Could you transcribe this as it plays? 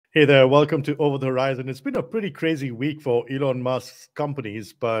Hey there, welcome to Over the Horizon. It's been a pretty crazy week for Elon Musk's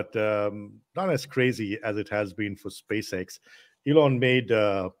companies, but not as crazy as it has been for SpaceX. Elon made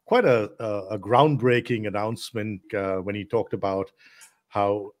quite a groundbreaking announcement when he talked about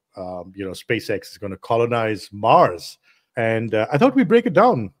how SpaceX is going to colonize Mars, and I thought we'd break it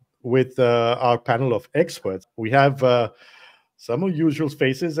down with our panel of experts. We have some usual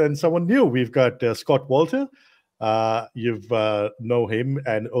faces and someone new. We've got Scott Walter. You've know him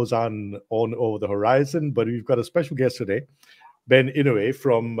and Ozan on Over the Horizon, but we've got a special guest today, Ben Inouye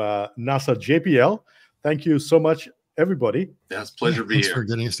from NASA JPL. Thank you so much, everybody. Yeah, it's a pleasure to be here. Thanks for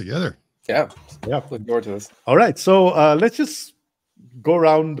getting us together. Yeah, looking forward to this. All right, so let's just go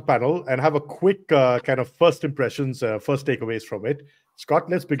around the panel and have a quick kind of first impressions, first takeaways from it.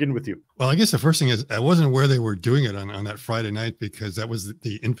 Scott, let's begin with you. Well, I guess the first thing is I wasn't aware they were doing it on that Friday night, because that was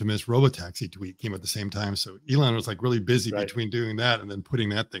the infamous robotaxi tweet came at the same time. So Elon was like really busy between doing that and then putting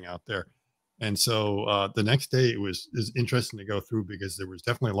that thing out there. And so the next day it was interesting to go through, because there was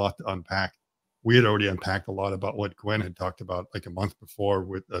definitely a lot to unpack. We had already unpacked a lot about what Gwen had talked about like a month before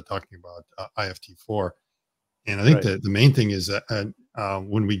with talking about IFT4. And I think that the main thing is that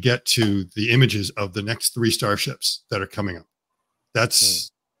when we get to the images of the next 3 starships that are coming up,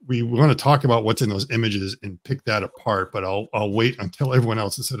 we want to talk about what's in those images and pick that apart, but I'll wait until everyone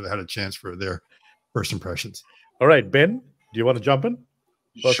else has sort of had a chance for their first impressions. All right, Ben, do you want to jump in?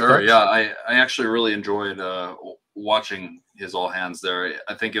 Sure. Yeah, I actually really enjoyed watching his all hands there.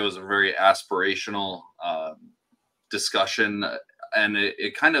 I think it was a very aspirational discussion, and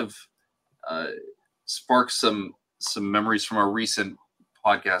it kind of sparked some memories from a recent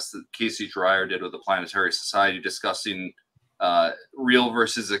podcast that Casey Dreyer did with the Planetary Society, discussing real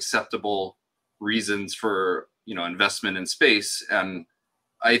versus acceptable reasons for investment in space. And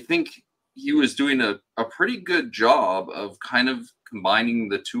I think he was doing a pretty good job of kind of combining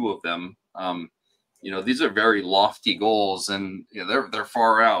the two of them. These are very lofty goals, and they're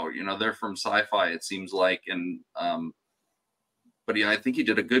far out. They're from sci-fi, it seems like, and but yeah, I think he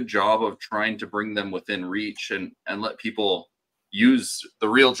did a good job of trying to bring them within reach and let people use the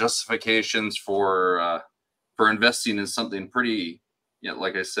real justifications for investing in something pretty,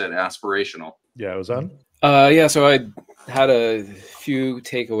 like I said, aspirational. Yeah, Ozan? Yeah, so I had a few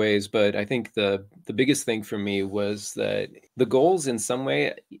takeaways, but I think the biggest thing for me was that the goals, in some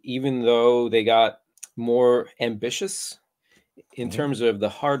way, even though they got more ambitious in terms of the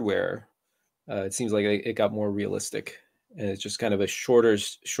hardware, it seems like it got more realistic. And it's just kind of a shorter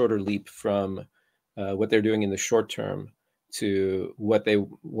leap from what they're doing in the short term to what they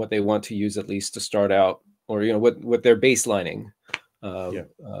want to use, at least to start out, or what they're baselining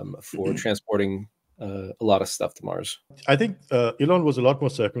for transporting a lot of stuff to Mars. I think Elon was a lot more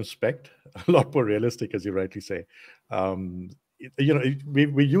circumspect, a lot more realistic, as you rightly say. We're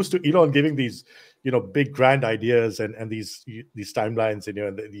used to Elon giving these, big grand ideas and these timelines,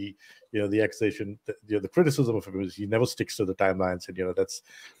 and the accusation, the criticism of him is he never sticks to the timelines, and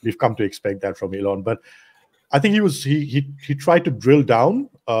we've come to expect that from Elon. But I think he tried to drill down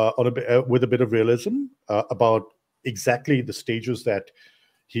with a bit of realism about exactly the stages that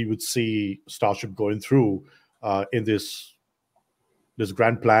he would see Starship going through in this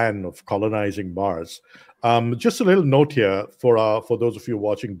grand plan of colonizing Mars. Just a little note here for those of you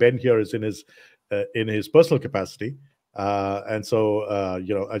watching. Ben here is in his personal capacity, and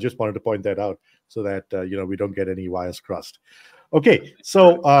so I just wanted to point that out so that we don't get any wires crossed. Okay,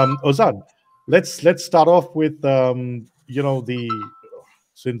 so Ozan, let's start off with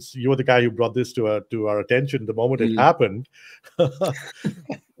since you were the guy who brought this to our attention the moment it happened.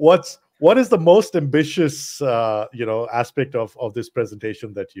 What is the most ambitious aspect of this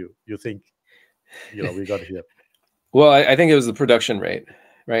presentation that you think we got here? Well, I think it was the production rate,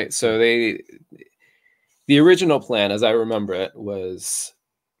 right? So the original plan, as I remember it, was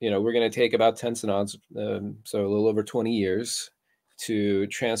we're going to take about 10 synods, so a little over 20 years to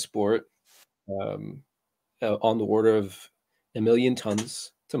transport on the order of 1 million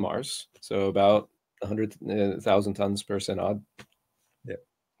tons to Mars, so about 100,000 tons per synod.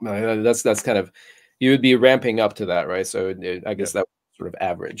 Yeah, that's kind of, you would be ramping up to that, right? So I guess that was sort of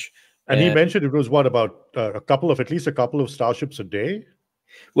average. And he mentioned it was what, about at least a couple of starships a day?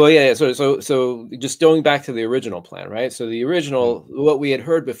 Well, yeah. So just going back to the original plan, right? So the original, what we had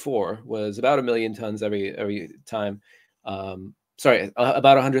heard before was about 1 million tons every time. Sorry,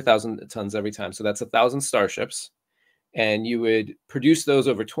 about 100,000 tons every time. So that's 1,000 starships, and you would produce those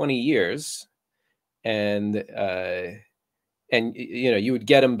over 20 years, and you would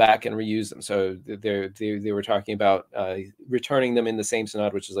get them back and reuse them. So they were talking about returning them in the same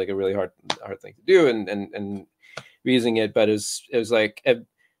synod, which is like a really hard thing to do, and reusing it. But it was like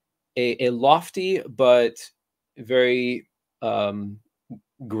a lofty but very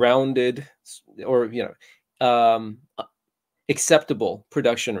grounded, or acceptable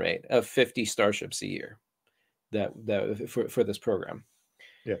production rate of 50 starships a year that for this program.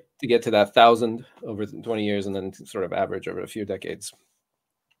 Yeah. To get to that 1,000 over 20 years, and then sort of average over a few decades.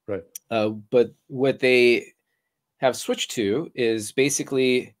 Right. But what they have switched to is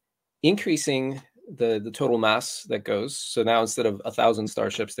basically increasing the total mass that goes. So now instead of 1,000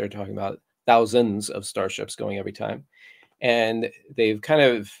 starships, they're talking about thousands of starships going every time. And they've kind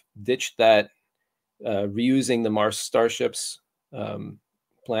of ditched that reusing the Mars starships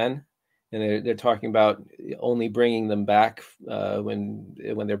plan. And they're talking about only bringing them back when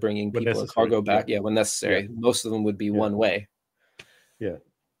they're bringing people and cargo back. Yeah, when necessary. Yeah. Most of them would be one way. Yeah.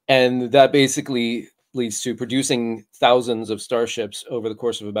 And that basically leads to producing thousands of starships over the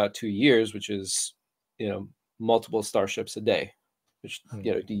course of about 2 years, which is, multiple starships a day, which,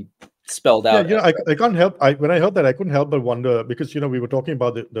 spelled out. Yeah, I can't help. When I heard that, I couldn't help but wonder, because we were talking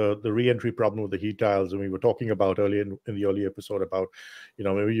about the re-entry problem with the heat tiles, and we were talking about earlier in the early episode about,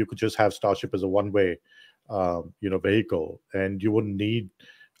 maybe you could just have Starship as a one-way, vehicle, and you wouldn't need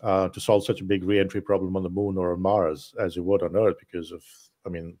to solve such a big re-entry problem on the moon or on Mars as you would on Earth because of,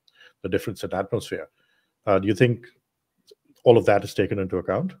 the difference in atmosphere. Do you think all of that is taken into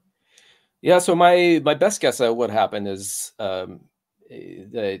account? Yeah. So my best guess at what happened is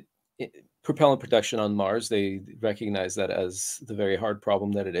the propellant production on Mars, they recognize that as the very hard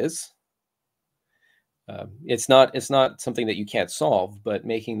problem that it is. It's not something that you can't solve, but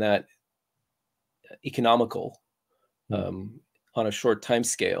making that economical on a short time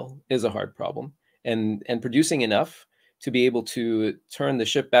scale is a hard problem, and producing enough to be able to turn the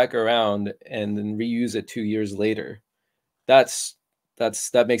ship back around and then reuse it 2 years later, that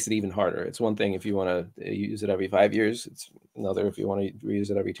makes it even harder. It's one thing if you want to use it every 5 years. It's another if you want to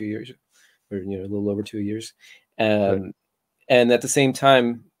reuse it every 2 years, or a little over 2 years. Right. And at the same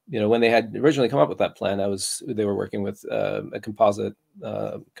time, when they had originally come up with that plan, they were working with a composite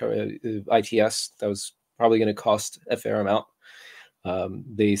ITS that was probably going to cost a fair amount.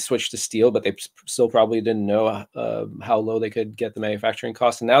 They switched to steel, but they still probably didn't know how low they could get the manufacturing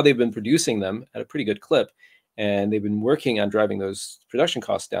costs. And now they've been producing them at a pretty good clip, and they've been working on driving those production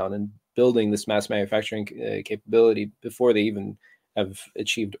costs down and building this mass manufacturing capability before they even have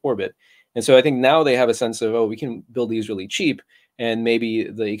achieved orbit. And so I think now they have a sense of, we can build these really cheap, and maybe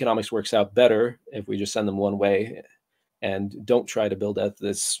the economics works out better if we just send them one way and don't try to build out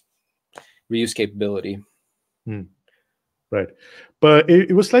this reuse capability. Right. But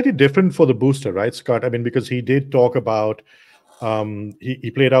it was slightly different for the booster, right, Scott? Because he did talk about,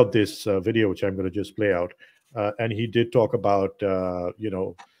 he played out this video, which I'm going to just play out. And he did talk about,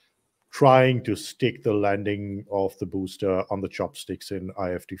 trying to stick the landing of the booster on the chopsticks in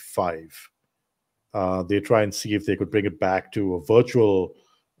IFT-5. They try and see if they could bring it back to a virtual,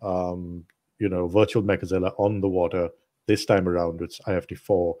 virtual Mechazilla on the water this time around. It's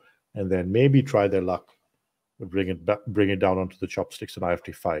IFT-4, and then maybe try their luck, bring it down onto the chopsticks in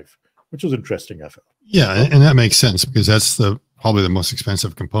IFT-5, which was interesting, I felt. Yeah, and that makes sense because that's probably the most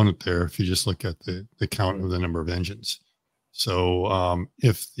expensive component there if you just look at the count of the number of engines. So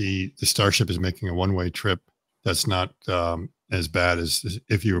if the Starship is making a one-way trip, that's not as bad as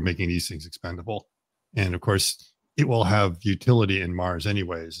if you were making these things expendable. And of course, it will have utility in Mars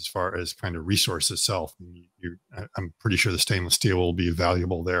anyways, as far as kind of resource itself. I'm pretty sure the stainless steel will be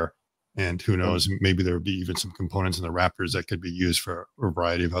valuable there. And who knows, maybe there would be even some components in the Raptors that could be used for a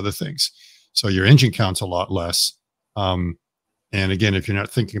variety of other things. So your engine count's a lot less. And again, if you're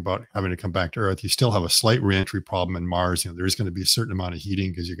not thinking about having to come back to Earth, you still have a slight reentry problem in Mars. There is going to be a certain amount of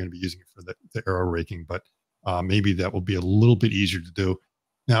heating because you're going to be using it for the aero raking, but maybe that will be a little bit easier to do.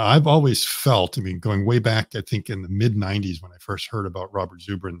 Now, I've always felt, going way back, I think in the mid-90s when I first heard about Robert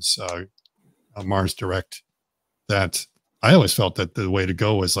Zubrin's Mars Direct, that I always felt that the way to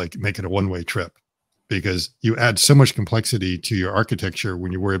go was like make it a one-way trip, because you add so much complexity to your architecture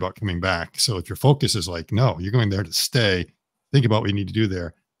when you worry about coming back. So if your focus is like, no, you're going there to stay, think about what you need to do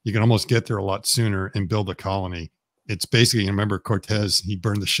there, you can almost get there a lot sooner and build a colony. It's basically, remember Cortez, he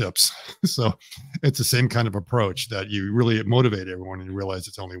burned the ships. So it's the same kind of approach that you really motivate everyone and you realize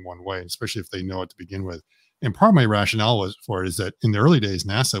it's only one way, especially if they know it to begin with. And part of my rationale for it is that in the early days,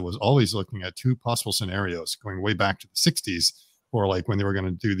 NASA was always looking at two possible scenarios going way back to the 60s, or like when they were going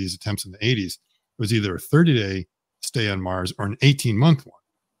to do these attempts in the 80s. It was either a 30-day stay on Mars or an 18-month one.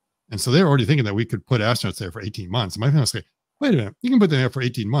 And so they were already thinking that we could put astronauts there for 18 months. And my friend was like, wait a minute, you can put them there for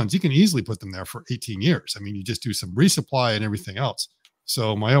 18 months. You can easily put them there for 18 years. You just do some resupply and everything else.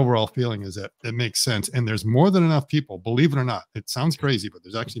 So my overall feeling is that it makes sense. And there's more than enough people, believe it or not. It sounds crazy, but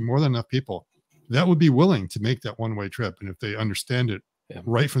there's actually more than enough people that would be willing to make that one-way trip. And if they understand it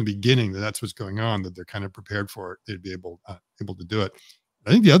right from the beginning, that that's what's going on, that they're kind of prepared for it, they'd be able to do it.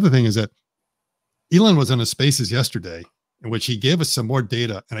 I think the other thing is that Elon was on a Spaces yesterday in which he gave us some more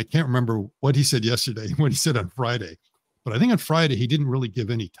data. And I can't remember what he said yesterday and what he said on Friday. But I think on Friday, he didn't really give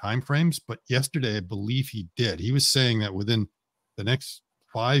any time frames. But yesterday, I believe he did. He was saying that within the next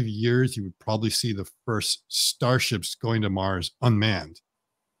 5 years, you would probably see the first starships going to Mars unmanned.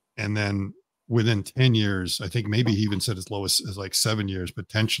 And then within 10 years, I think maybe he even said as low as like 7 years,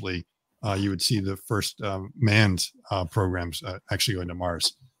 potentially, you would see the first manned programs actually going to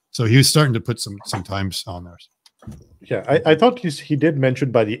Mars. So he was starting to put some times on there. Yeah, I thought he did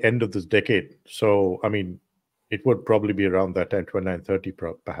mention by the end of this decade. So, I mean, it would probably be around that time, 2930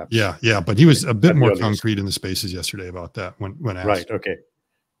 perhaps. Yeah. But he was a bit more concrete in the Spaces yesterday about that when asked. Right.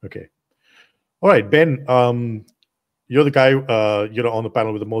 Okay. All right, Ben, you're the guy, on the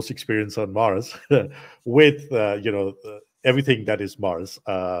panel with the most experience on Mars with, everything that is Mars.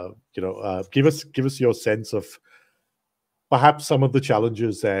 Give us your sense of perhaps some of the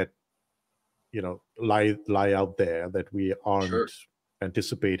challenges that, lie out there that we aren't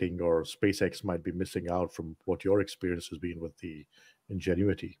anticipating, or SpaceX might be missing out from what your experience has been with the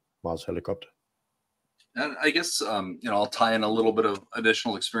Ingenuity Mars helicopter. And I guess I'll tie in a little bit of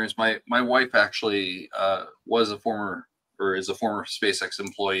additional experience. My wife actually is a former SpaceX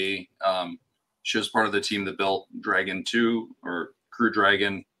employee. She was part of the team that built Dragon 2 or Crew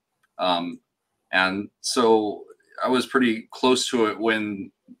Dragon, and so I was pretty close to it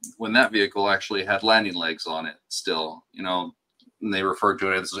when that vehicle actually had landing legs on it still, and they referred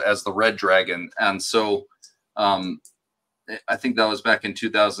to it as the Red Dragon. And so I think that was back in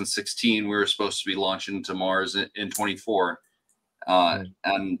 2016. We were supposed to be launching to Mars in 24,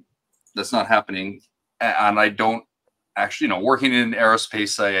 and that's not happening. And I don't actually, working in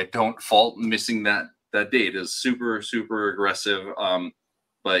aerospace, I don't fault missing that date. Is super, super aggressive.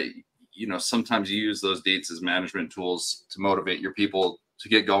 But sometimes you use those dates as management tools to motivate your people to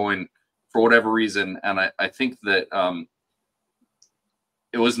get going for whatever reason. And I think that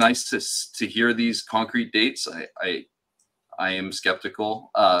it was nice to hear these concrete dates. I am skeptical,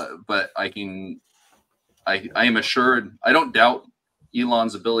 but I am assured. I don't doubt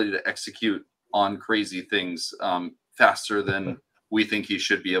Elon's ability to execute on crazy things faster than we think he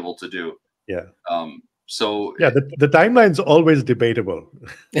should be able to do. Yeah. So yeah, the timeline's always debatable.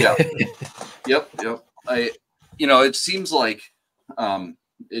 Yeah. Yep. It seems like I'm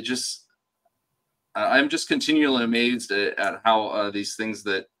just continually amazed at how these things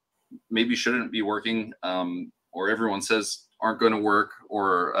that maybe shouldn't be working, or everyone says aren't going to work,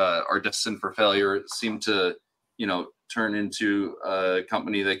 or are destined for failure, seem to, turn into a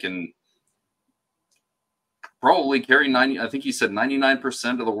company that can probably carry I think he said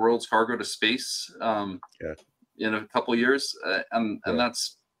 99% of the world's cargo to space in a couple of years. And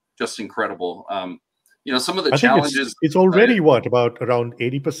that's just incredible. Some of the challenges. It's already about around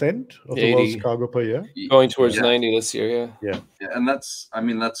 80% of the world's cargo per year? Going towards 90 this year, yeah. And that's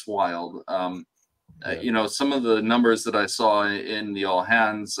wild. Some of the numbers that I saw in the all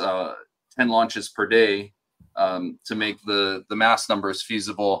hands, 10 launches per day to make the mass numbers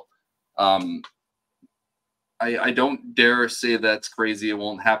feasible. I don't dare say that's crazy, it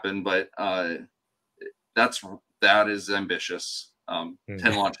won't happen, but that is ambitious. 10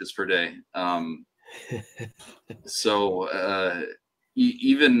 launches per day. So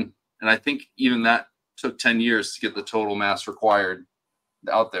and I think even that took 10 years to get the total mass required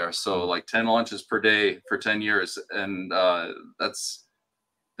out there. So like 10 launches per day for 10 years. And that's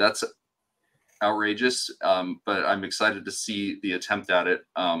outrageous. But I'm excited to see the attempt at it.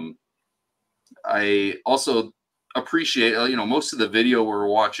 I also appreciate, most of the video we're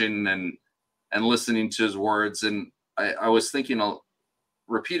watching and listening to his words. And I was thinking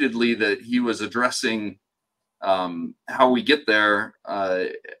repeatedly that he was addressing how we get there,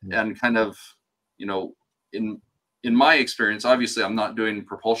 and kind of, in my experience, obviously I'm not doing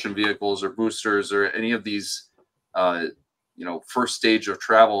propulsion vehicles or boosters or any of these, first stage of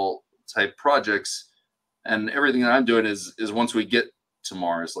travel type projects. And everything that I'm doing is once we get to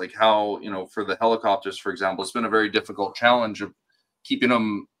Mars, like how, for the helicopters, for example, it's been a very difficult challenge of keeping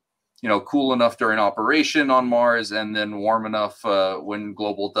them, cool enough during operation on Mars, and then warm enough when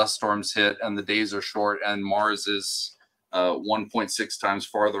global dust storms hit and the days are short, and Mars is 1.6 times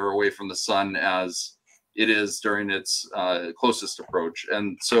farther away from the sun as it is during its closest approach.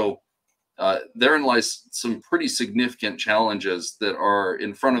 And so therein lies some pretty significant challenges that are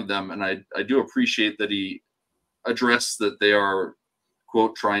in front of them. And I do appreciate that he addressed that they are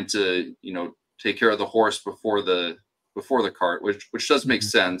quote, trying to, take care of the horse before the cart, which does make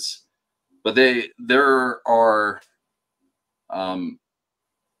sense. But there are,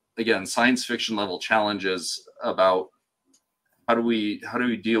 again, science fiction level challenges about how do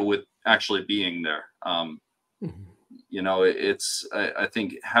we deal with actually being there. It's, I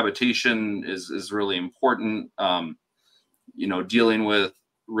think habitation is really important. Dealing with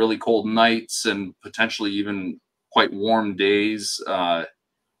really cold nights and potentially even quite warm days. I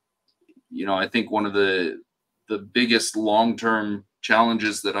think one of the biggest long-term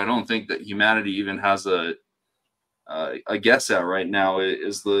challenges that I don't think that humanity even has a guess at right now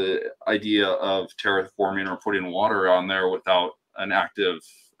is the idea of terraforming or putting water on there without an active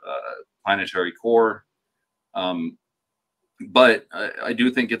planetary core. But I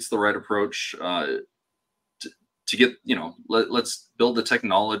do think it's the right approach to get, let's build the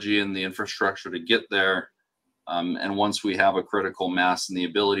technology and the infrastructure to get there. And once we have a critical mass and the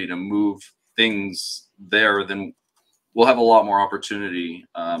ability to move things there, then we'll have a lot more opportunity,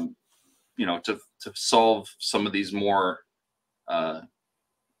 to solve some of these more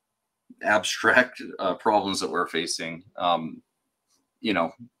abstract problems that we're facing.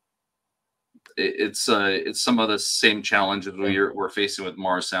 It's some of the same challenges we're facing with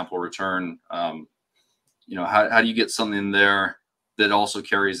Mars sample return. How do you get something there that also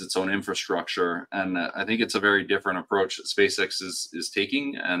carries its own infrastructure? And I think it's a very different approach that SpaceX is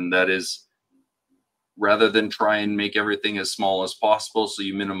taking, and that is, rather than try and make everything as small as possible so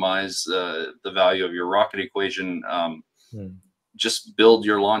you minimize the value of your rocket equation, just build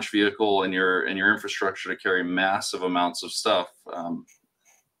your launch vehicle and your infrastructure to carry massive amounts of stuff.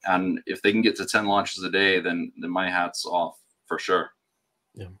 And if they can get to 10 launches a day, then my hat's off for sure.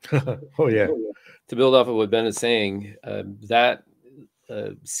 Yeah. Oh yeah. To build off of what Ben is saying, that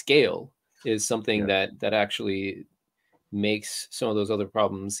scale is something that actually makes some of those other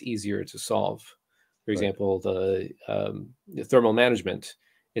problems easier to solve. For example, the thermal management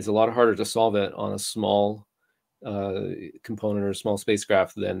is a lot harder to solve it on a small component or small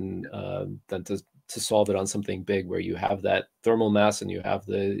spacecraft than to solve it on something big where you have that thermal mass and you have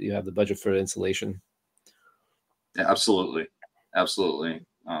the budget for insulation. Yeah, absolutely.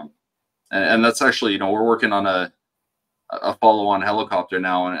 And that's actually, we're working on a follow-on helicopter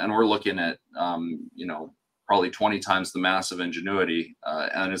now, and we're looking at probably 20 times the mass of Ingenuity,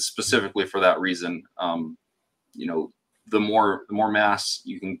 and it's specifically for that reason. The more mass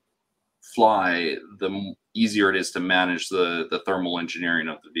you can fly, the easier it is to manage the thermal engineering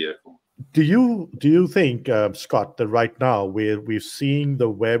of the vehicle. Do you think, Scott, that right now we're seeing the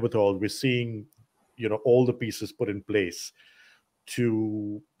wherewithal, we're seeing all the pieces put in place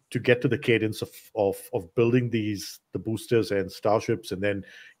to get to the cadence of building the boosters and starships, and then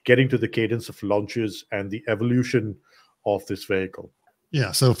getting to the cadence of launches and the evolution of this vehicle?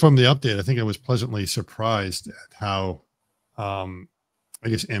 Yeah. So from the update, I think I was pleasantly surprised at how, I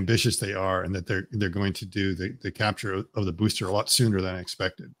guess, ambitious they are, and that they're going to do the capture of the booster a lot sooner than I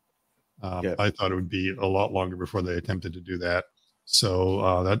expected. I thought it would be a lot longer before they attempted to do that.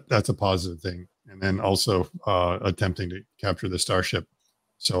 So that's a positive thing. And then also attempting to capture the Starship.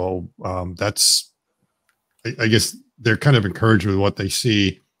 So that's, I guess they're kind of encouraged with what they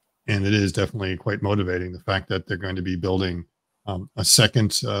see. And it is definitely quite motivating, the fact that they're going to be building a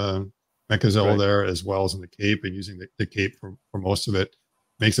second Mechazilla there, as well as in the Cape, and using the Cape for most of it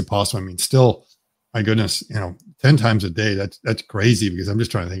makes it possible. I mean, still, my goodness, 10 times a day, that's crazy, because I'm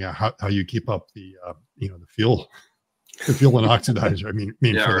just trying to think out how you keep up the the fuel and oxidizer. I mean,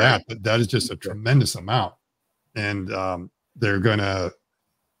 for that, but that is just a tremendous amount. And they're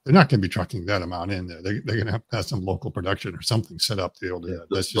not going to be trucking that amount in there. They're going to have some local production or something set up to be able to do that.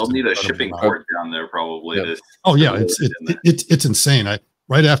 They'll need a shipping port down there probably. Yeah. It's insane.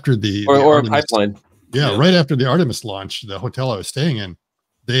 Right after the Artemis, a pipeline. Yeah, right after the Artemis launch, the hotel I was staying in,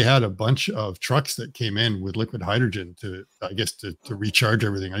 they had a bunch of trucks that came in with liquid hydrogen to recharge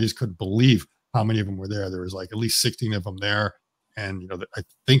everything. I just couldn't believe how many of them were there. There was like at least 16 of them there. And, I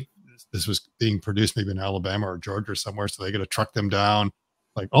think this was being produced maybe in Alabama or Georgia or somewhere. So they got to truck them down,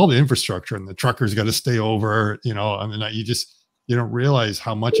 like all the infrastructure, and the truckers got to stay over, I mean, you don't realize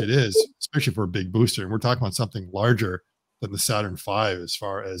how much it is, especially for a big booster. And we're talking about something larger than the Saturn V, as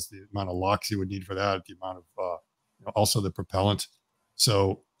far as the amount of locks you would need for that, the amount of, also the propellant.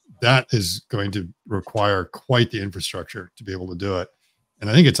 So that is going to require quite the infrastructure to be able to do it. And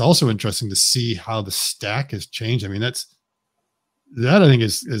I think it's also interesting to see how the stack has changed. I mean, that I think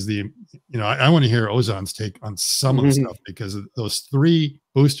is the, I want to hear Ozan's take on some of the stuff, because of those three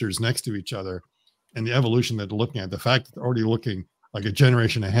boosters next to each other and the evolution that they're looking at, the fact that they're already looking like a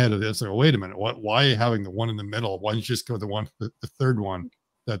generation ahead of this. Like, wait a minute, why having the one in the middle? Why don't you just go the third one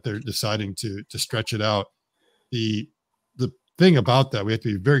that they're deciding to stretch it out? The thing about that, we have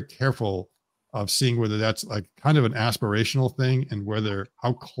to be very careful of seeing whether that's like kind of an aspirational thing and whether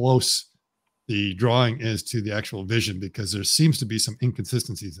how close the drawing is to the actual vision, because there seems to be some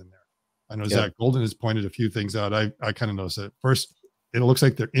inconsistencies in there. I know Zach Golden has pointed a few things out. I kind of noticed that. First, it looks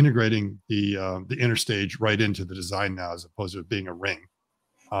like they're integrating the interstage right into the design now, as opposed to it being a ring.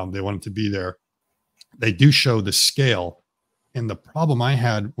 They want it to be there. They do show the scale. And the problem I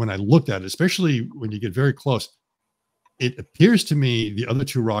had when I looked at it, especially when you get very close, it appears to me the other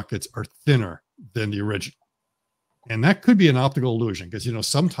two rockets are thinner than the original. And that could be an optical illusion, because, you know,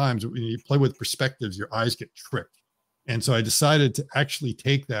 sometimes when you play with perspectives, your eyes get tricked. And so I decided to actually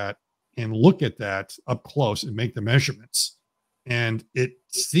take that and look at that up close and make the measurements. And it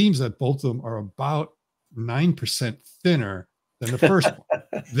seems that both of them are about 9% thinner than the first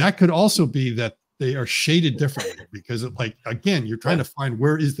one. That could also be that they are shaded differently, because like, again, you're trying to find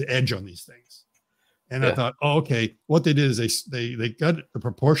where is the edge on these things. And I thought, oh, okay, what they did is they got the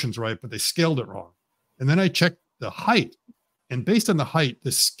proportions right, but they scaled it wrong. And then I checked the height, and based on the height,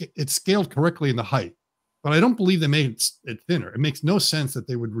 it's scaled correctly in the height. But I don't believe they made it thinner. It makes no sense that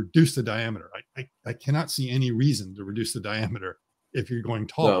they would reduce the diameter. I cannot see any reason to reduce the diameter if you're going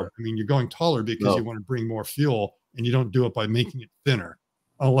taller. No. I mean, you're going taller because you want to bring more fuel, and you don't do it by making it thinner,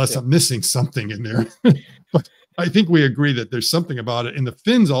 unless I'm missing something in there. But I think we agree that there's something about it. And the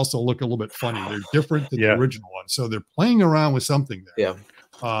fins also look a little bit funny. They're different than the original one. So they're playing around with something there.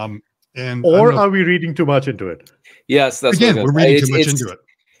 Yeah. Or are we reading too much into it? Yes, that's again, we're reading too much into it.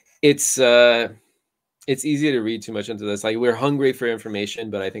 It's easy to read too much into this. Like, we're hungry for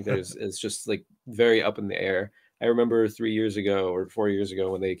information, but I think it's just like very up in the air. I remember 3 years ago or 4 years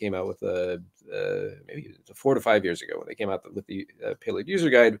ago when they came out with maybe 4 to 5 years ago when they came out with the payload user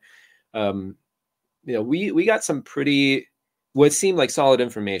guide. You know, we got some pretty what seemed like solid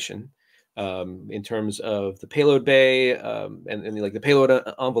information in terms of the payload bay and like the payload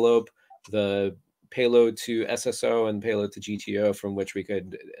envelope, the payload to SSO and payload to GTO, from which we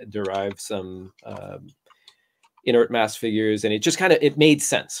could derive some inert mass figures. And it just kind of, it made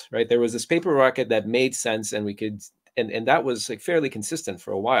sense, right? There was this paper rocket that made sense, and we could, and that was like fairly consistent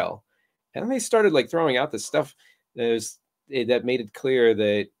for a while. And then they started like throwing out this stuff that made it clear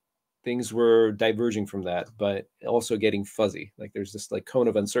that things were diverging from that, but also getting fuzzy. Like, there's this like cone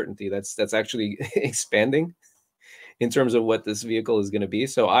of uncertainty that's actually expanding in terms of what this vehicle is going to be.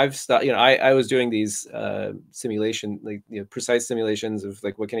 So I've stopped, you know, I was doing these simulation, like, you know, precise simulations of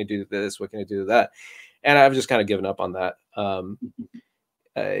like, what can I do to this? What can I do to that? And I've just kind of given up on that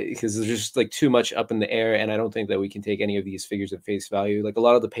because there's just like too much up in the air. And I don't think that we can take any of these figures at face value. Like, a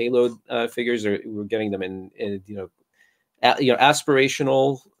lot of the payload figures we're getting them in you know,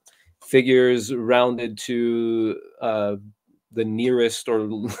 aspirational figures rounded to the nearest or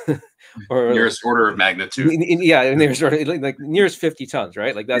nearest order of magnitude. Nearest order, like nearest 50 tons,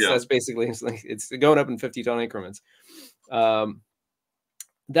 right? Like that's basically, it's going up in 50-ton increments.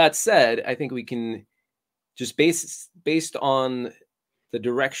 That said, I think we can just based on the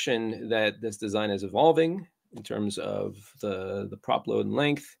direction that this design is evolving in terms of the prop load and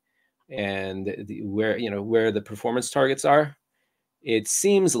length, and where the performance targets are. It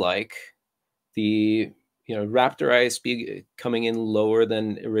seems like the Raptor ISP coming in lower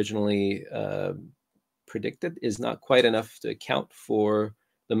than originally predicted is not quite enough to account for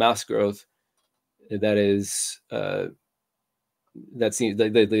the mass growth that is that seems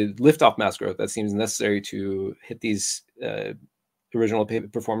the liftoff mass growth that seems necessary to hit these original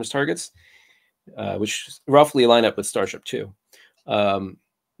performance targets, which roughly line up with Starship 2.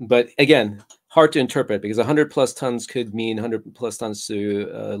 But again, hard to interpret, because 100 plus tons could mean 100 plus tons to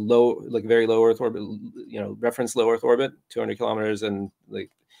very low Earth orbit, reference low Earth orbit, 200 kilometers, and like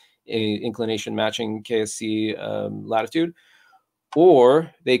inclination matching KSC latitude.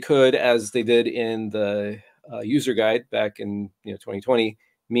 Or they could, as they did in the user guide back in 2020,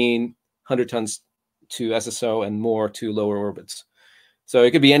 mean 100 tons to SSO and more to lower orbits. So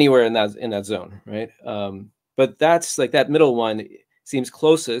it could be anywhere in that zone, right? But that's like that middle one seems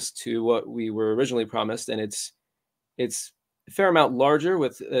closest to what we were originally promised, and it's a fair amount larger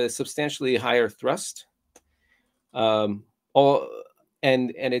with a substantially higher thrust. And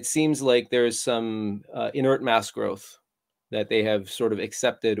it seems like there's some inert mass growth that they have sort of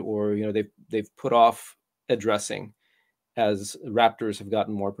accepted, or they've put off addressing as Raptors have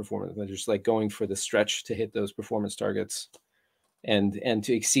gotten more performance. They're just like going for the stretch to hit those performance targets and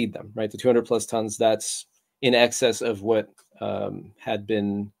to exceed them, right? The 200 plus tons, that's in excess of what had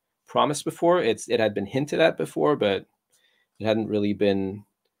been promised before. It had been hinted at before, but it hadn't really been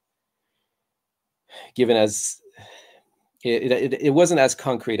given as it wasn't as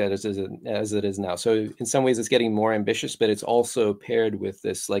concrete as it is now. So in some ways, it's getting more ambitious, but it's also paired with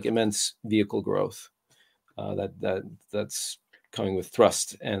this like immense vehicle growth that's coming with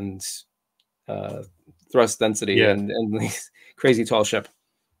thrust and thrust density and crazy tall ship.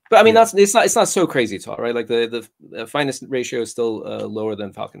 But I mean, it's not so crazy tall, right? Like the finest ratio is still lower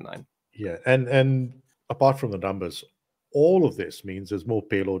than Falcon 9. Yeah, and apart from the numbers, all of this means there's more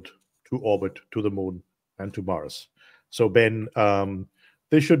payload to orbit, to the moon, and to Mars. So Ben,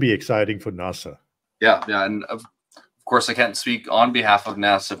 this should be exciting for NASA. Yeah, and of course I can't speak on behalf of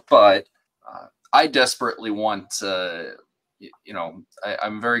NASA, but I desperately want, I'm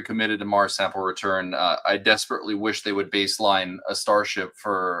very committed to Mars sample return. I desperately wish they would baseline a Starship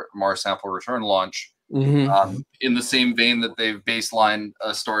for Mars sample return launch, in the same vein that they've baselined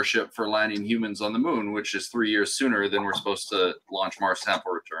a Starship for landing humans on the moon, which is 3 years sooner than we're supposed to launch Mars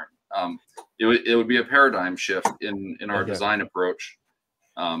sample return. It would be a paradigm shift in our design approach.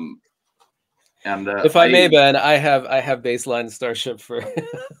 And if I may, Ben, I have baseline Starship for.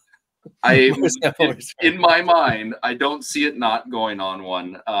 In my mind, I don't see it not going on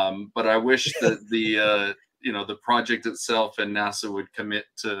one. But I wish that the project itself and NASA would commit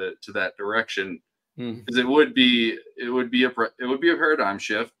to that direction, because it would be a paradigm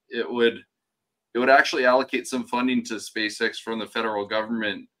shift. It would actually allocate some funding to SpaceX from the federal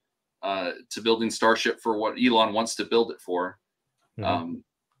government to building Starship for what Elon wants to build it for. And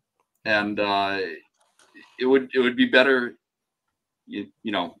it would be better.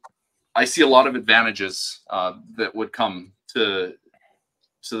 I see a lot of advantages that would come to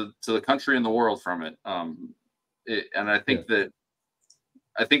the country and the world from it. And I think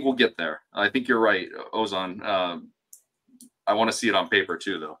I think we'll get there. I think you're right, Ozan. I want to see it on paper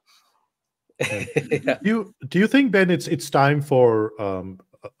too, though. Do you think, Ben, it's time for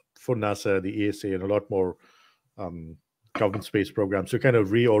NASA, the ESA, and a lot more government space programs to kind of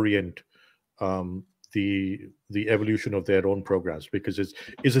reorient the evolution of their own programs? Because is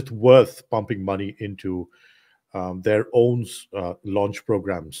it worth pumping money into their own launch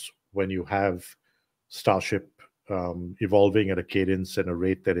programs when you have Starship evolving at a cadence and a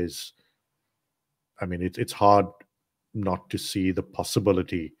rate that is, I mean, it's hard not to see the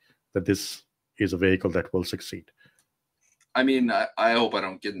possibility that this is a vehicle that will succeed. I mean, I hope I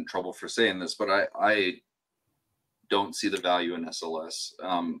don't get in trouble for saying this, but I don't see the value in SLS.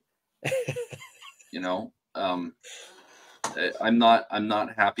 I'm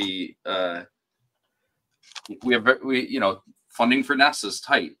not happy. Funding for NASA is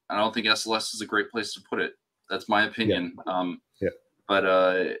tight. I don't think SLS is a great place to put it. That's my opinion. But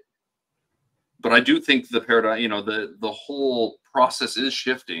I do think the paradigm, the whole process is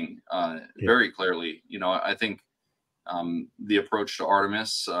shifting very clearly. I think the approach to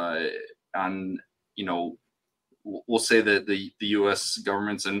Artemis and we'll say that the U.S.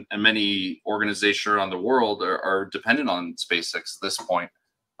 governments and many organizations around the world are dependent on SpaceX at this point,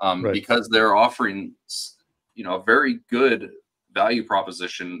 because they're offering, a very good value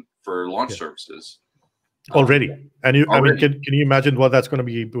proposition for launch services already. And I mean, can you imagine what that's going to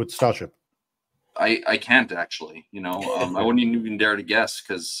be with Starship? I can't actually. I wouldn't even dare to guess,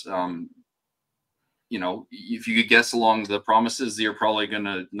 because if you could guess along the promises, you're probably going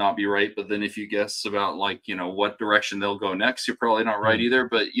to not be right. But then if you guess about what direction they'll go next, you're probably not right either.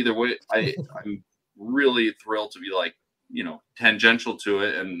 But either way, I'm really thrilled to be tangential to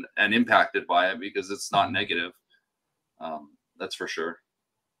it and impacted by it, because it's not negative. That's for sure.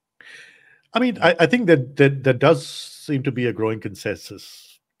 I mean, I think that there does seem to be a growing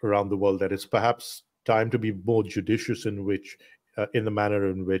consensus around the world that it's perhaps time to be more judicious in the manner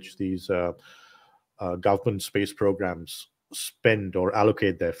in which these government space programs spend or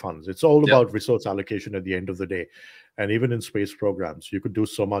allocate their funds. It's all about resource allocation at the end of the day. And even in space programs, you could do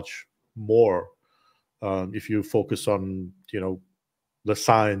so much more if you focus on, the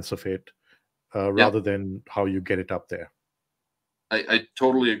science of it rather than how you get it up there. I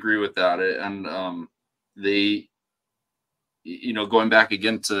totally agree with that. And going back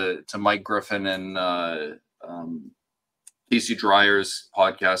again to Mike Griffin and Casey Dreyer's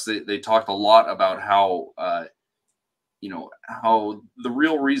podcast, they talked a lot about how how the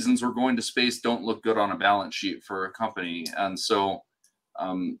real reasons we're going to space don't look good on a balance sheet for a company. And so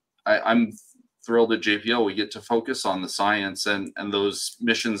I'm thrilled at JPL we get to focus on the science and those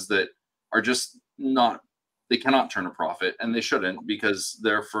missions that are just they cannot turn a profit, and they shouldn't, because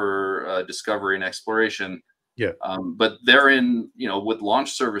they're for discovery and exploration. But they're in, with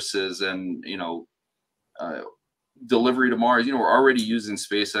launch services and, delivery to Mars. You know, we're already using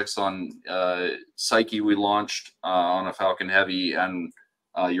SpaceX on Psyche. We launched on a Falcon Heavy, and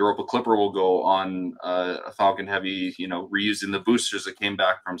Europa Clipper will go on a Falcon Heavy. You know, reusing the boosters that came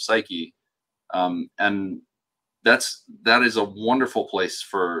back from Psyche, and that is a wonderful place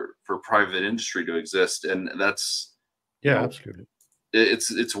for private industry to exist, and that's absolutely.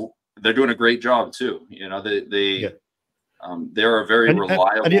 It's they're doing a great job too. You know, they're a very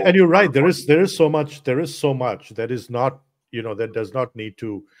reliable. And you're right. There is so much that is not, you know, that does not need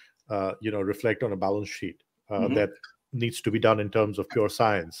to, you know, reflect on a balance sheet. That needs to be done in terms of pure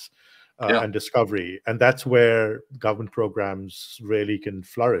science and discovery, and that's where government programs really can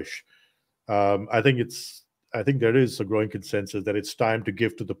flourish. I think there is a growing consensus that it's time to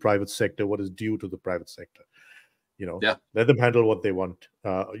give to the private sector what is due to the private sector. You know, let them handle what they want.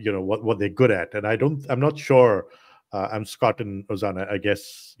 You know, what they're good at, and I'm not sure. I'm Scott and Ozan. I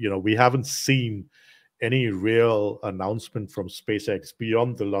guess, you know, we haven't seen any real announcement from SpaceX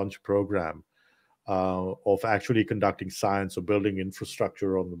beyond the launch program of actually conducting science or building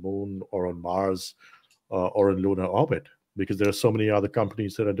infrastructure on the moon or on Mars or in lunar orbit, because there are so many other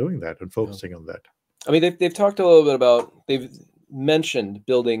companies that are doing that and focusing on that. I mean, they've talked a little bit about, they've mentioned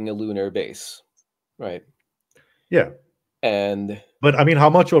building a lunar base, right? Yeah. But I mean, how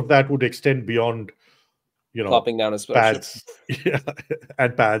much of that would extend beyond, you know, plopping down a spaceship,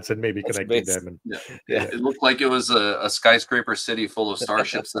 and pads, and maybe connecting them? And it looked like it was a skyscraper city full of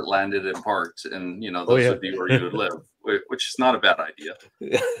starships that landed and parked, and you know, those would be where you would live, which is not a bad idea.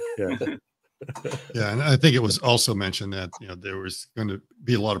 Yeah, and I think it was also mentioned that, you know, there was going to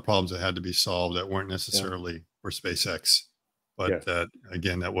be a lot of problems that had to be solved that weren't necessarily for SpaceX, but that,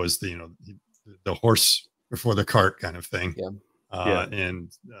 again, that was the, you know, the horse before the cart kind of thing.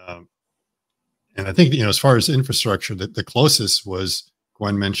 And I think, you know, as far as infrastructure, the closest was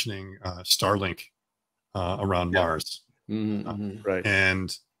Gwen mentioning Starlink around Mars. Right.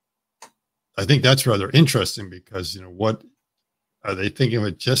 And I think that's rather interesting because, you know, what are they thinking of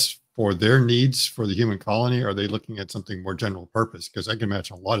it just for their needs for the human colony? Or are they looking at something more general purpose? Because I can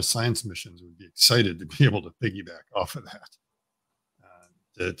imagine a lot of science missions would be excited to be able to piggyback off of that,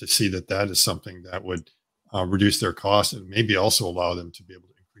 to see that is something that would reduce their costs and maybe also allow them to be able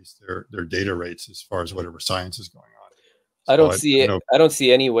to increase their data rates as far as whatever science is going on. So I don't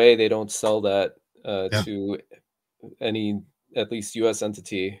see any way they don't sell that to any, at least U.S.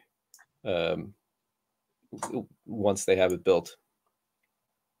 entity, once they have it built.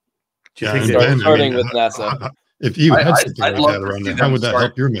 Starting with NASA. If you had something like that around there, how would that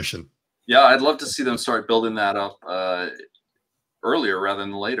help your mission? Yeah, I'd love to see them start building that up earlier rather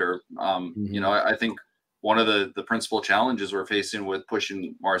than later. You know, I think one of the principal challenges we're facing with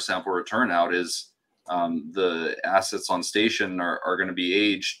pushing Mars sample return out is the assets on station are going to be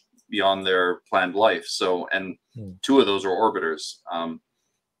aged beyond their planned life. So, and two of those are orbiters.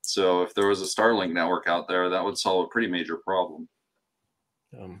 So if there was a Starlink network out there, that would solve a pretty major problem.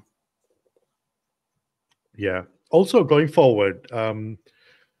 Yeah. Also, going forward,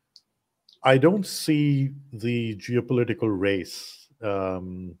 I don't see the geopolitical race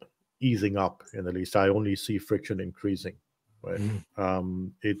easing up in the least. I only see friction increasing. Right.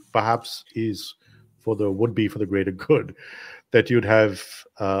 It perhaps is would be for the greater good that you'd have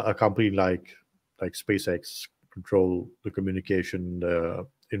a company like SpaceX control the communication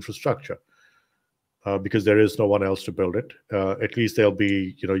infrastructure. Because there is no one else to build it. At least there'll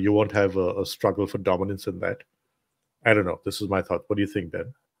be, you know, you won't have a struggle for dominance in that. I don't know. This is my thought. What do you think,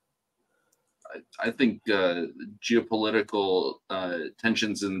 Ben? I think geopolitical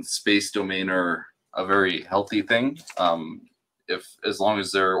tensions in the space domain are a very healthy thing. As long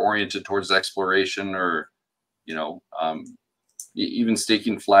as they're oriented towards exploration or, you know, even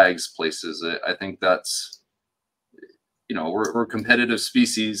staking flags places, I think that's, you know, we're a competitive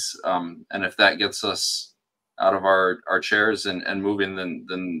species, and if that gets us out of our chairs and moving,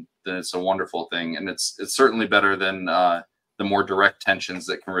 then it's a wonderful thing, and it's certainly better than the more direct tensions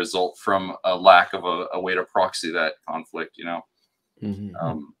that can result from a lack of a way to proxy that conflict. You know,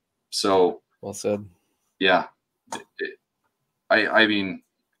 so well said. Yeah, I mean,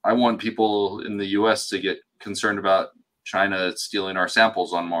 I want people in the U.S. to get concerned about China stealing our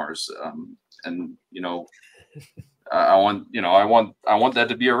samples on Mars, and you know. I want that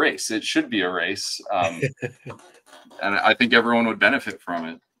to be a race. It should be a race, and I think everyone would benefit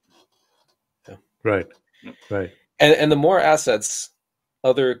from it. Right. And the more assets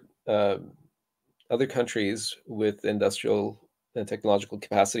other countries with industrial and technological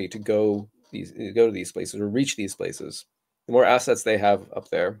capacity to go to these places or reach these places, the more assets they have up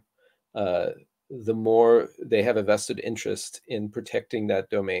there, the more they have a vested interest in protecting that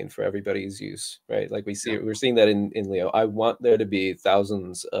domain for everybody's use, right? Like we're seeing that in Leo. I want there to be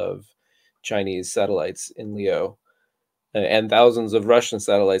thousands of Chinese satellites in Leo and thousands of Russian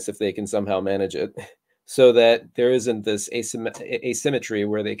satellites if they can somehow manage it, so that there isn't this asymmetry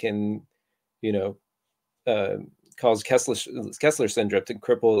where they can, cause Kessler syndrome to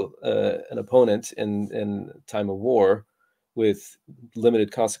cripple an opponent in time of war with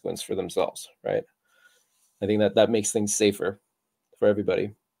limited consequence for themselves, right? I think that makes things safer for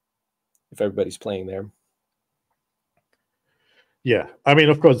everybody if everybody's playing there. Yeah, I mean,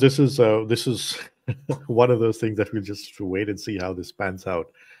 of course, this is one of those things that we'll just wait and see how this pans out.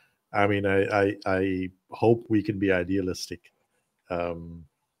 I mean, I hope we can be idealistic,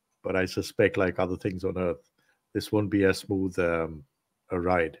 but I suspect, like other things on Earth, this won't be as smooth a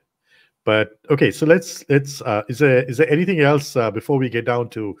ride. But okay, so let's is there anything else before we get down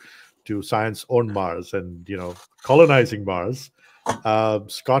to science on Mars and colonizing Mars?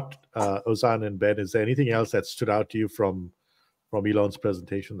 Scott, Ozan, and Ben, is there anything else that stood out to you from Elon's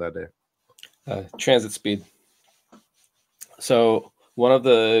presentation that day? Transit speed. So one of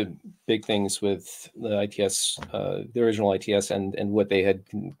the big things with the ITS, the original ITS, and what they had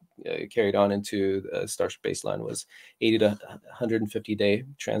carried on into Starship baseline was 80 to 150 day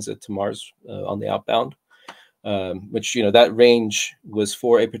transit to Mars on the outbound, which that range was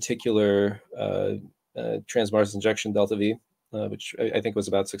for a particular trans-Mars injection delta V, which I think was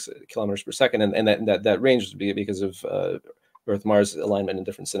about 6 kilometers per second, and that range was because of Earth-Mars alignment in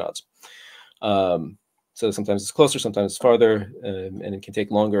different synods. So sometimes it's closer, sometimes it's farther, and it can take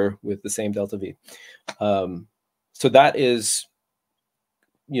longer with the same delta V. So that is,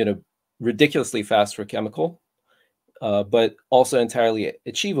 ridiculously fast for chemical, but also entirely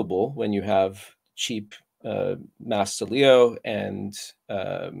achievable when you have cheap mass to Leo and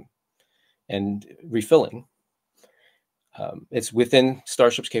refilling. It's within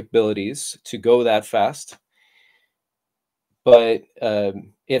Starship's capabilities to go that fast, but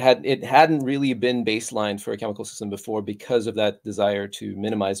it hadn't really been baselined for a chemical system before because of that desire to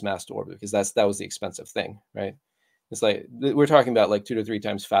minimize mass to orbit, because that was the expensive thing, right? It's like we're talking about like 2 to 3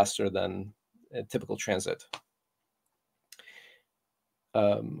 times faster than a typical transit.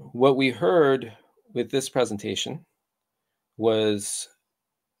 What we heard with this presentation was,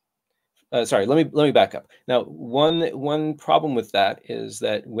 sorry, let me back up. Now, one problem with that is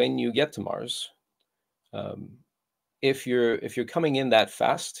that when you get to Mars, if you're coming in that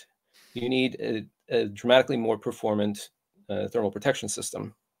fast, you need a dramatically more performant thermal protection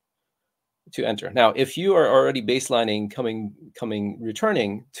system to enter. Now, if you are already baselining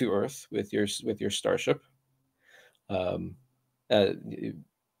returning to Earth with your Starship, then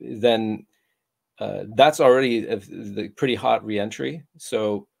that's already the pretty hot reentry.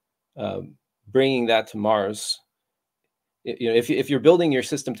 So bringing that to Mars, if you're building your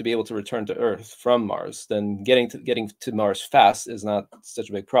system to be able to return to Earth from Mars, then getting to Mars fast is not such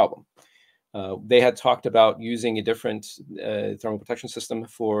a big problem. They had talked about using a different thermal protection system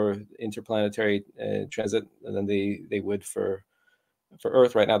for interplanetary transit than they would for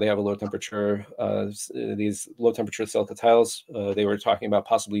Earth. Right now, they have a low temperature, these low temperature silica tiles. They were talking about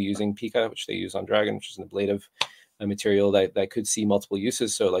possibly using Pica, which they use on Dragon, which is an ablative material that could see multiple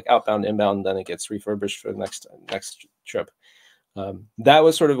uses. So like outbound, inbound, then it gets refurbished for the next trip. That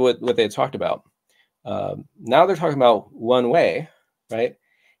was sort of what they had talked about. Now they're talking about one way, right?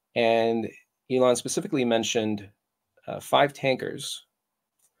 And Elon specifically mentioned 5 tankers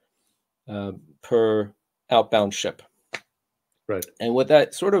per outbound ship. Right. And what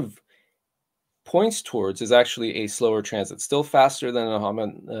that sort of points towards is actually a slower transit, still faster than a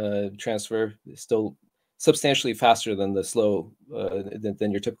Raman transfer, still substantially faster than the slow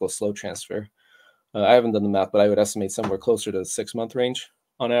than your typical slow transfer. I haven't done the math, but I would estimate somewhere closer to the 6-month range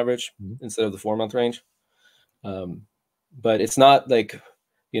on average instead of the 4-month range. But it's not like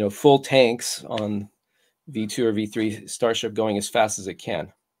full tanks on V2 or V3 Starship going as fast as it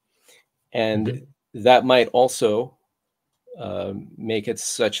can, and that might also make it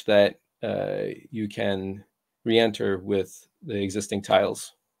such that you can re-enter with the existing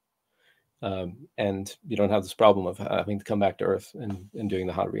tiles, and you don't have this problem of having to come back to Earth and doing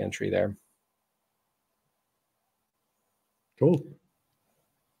the hot re-entry there. Cool.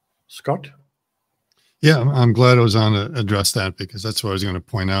 Scott? Yeah, I'm glad Ozan addressed that, because that's what I was going to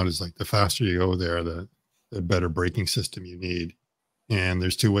point out is like the faster you go there, the better braking system you need. And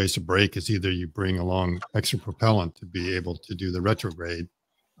there's 2 ways to brake. It's either you bring along extra propellant to be able to do the retrograde,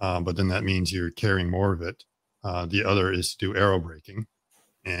 but then that means you're carrying more of it. The other is to do aero braking.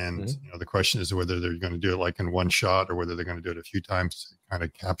 And the question is whether they're going to do it like in one shot, or whether they're going to do it a few times to kind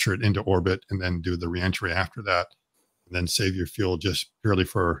of capture it into orbit and then do the reentry after that, and then save your fuel just purely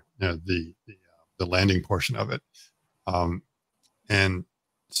for the landing portion of it. And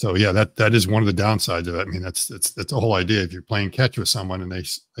so, yeah, that is one of the downsides of it. I mean, that's the whole idea. If you're playing catch with someone and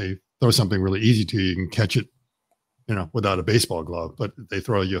they throw something really easy to you, you can catch it, without a baseball glove. But if they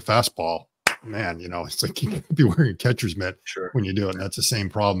throw you a fastball, man, it's like you could be wearing a catcher's mitt when you do it. And that's the same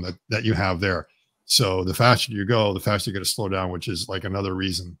problem that you have there. So the faster you go, the faster you're going to slow down, which is like another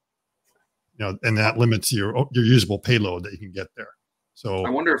reason, and that limits your usable payload that you can get there. So I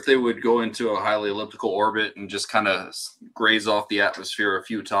wonder if they would go into a highly elliptical orbit and just kind of graze off the atmosphere a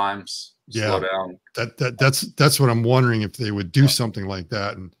few times, slow down. That's what I'm wondering, if they would do something like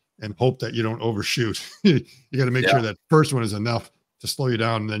that and hope that you don't overshoot. You got to make sure that first one is enough to slow you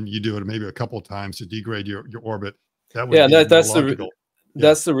down, and then you do it maybe a couple of times to degrade your orbit. That would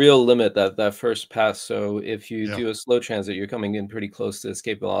that's the real limit, that first pass. So if you do a slow transit, you're coming in pretty close to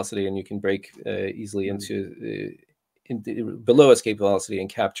escape velocity, and you can break easily into below escape velocity and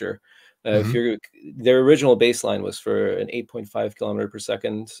capture. If their original baseline was for an 8.5 kilometer per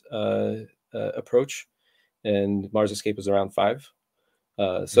second approach, and Mars escape was around 5.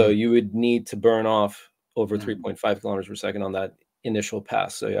 So you would need to burn off over 3.5 kilometers per second on that initial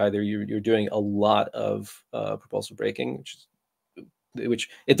pass. So either you're doing a lot of propulsive braking, which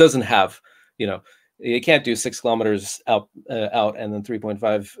it doesn't have. You can't do 6 kilometers out and then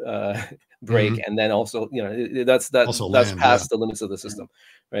 3.5 brake, and then also that's past the limits of the system,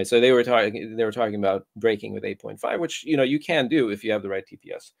 right? So they were talking about braking with 8.5, which you can do if you have the right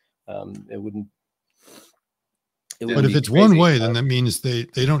TPS. It wouldn't. But if it's crazy. One way, then that means they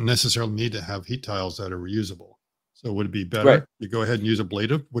don't necessarily need to have heat tiles that are reusable. So would it be better to go ahead and use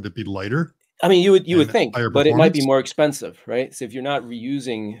ablative? Would it be lighter? I mean, you would think, but it might be more expensive, right? So if you're not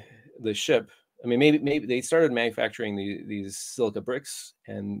reusing the ship, I mean, maybe they started manufacturing these silica bricks,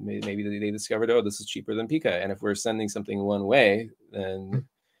 and maybe they discovered, oh, this is cheaper than Pika. And if we're sending something one way, then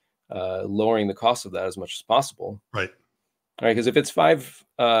lowering the cost of that as much as possible. Right. All right. Because if it's 5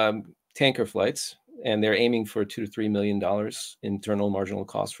 tanker flights, and they're aiming for $2 to $3 million internal marginal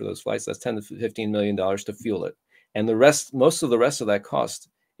cost for those flights, that's $10 to $15 million to fuel it. And most of the rest of that cost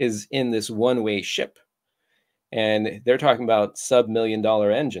is in this one-way ship. And they're talking about sub-$1 million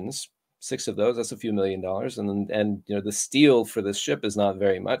engines, 6 of those, that's a few $1 million. And the steel for this ship is not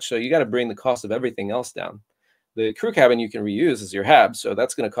very much. So you got to bring the cost of everything else down. The crew cabin you can reuse as your HAB. So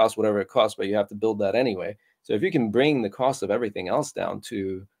that's going to cost whatever it costs, but you have to build that anyway. So if you can bring the cost of everything else down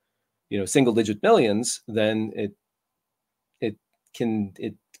to, single-digit millions, then it can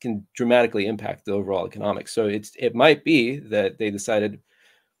dramatically impact the overall economics. So it might be that they decided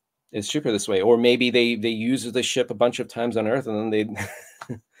it's cheaper this way, or maybe they use the ship a bunch of times on Earth, and then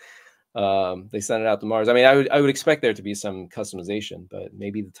they send it out to Mars. I mean, I would expect there to be some customization, but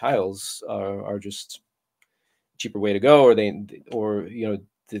maybe the tiles are just a cheaper way to go, or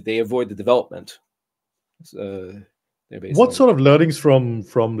they avoid the development. What sort of learnings from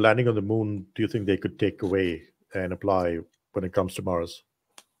landing on the moon do you think they could take away and apply when it comes to Mars?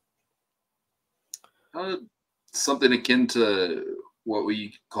 Something akin to what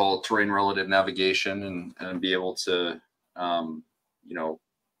we call terrain relative navigation, and be able to,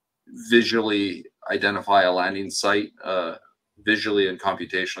 visually identify a landing site, visually and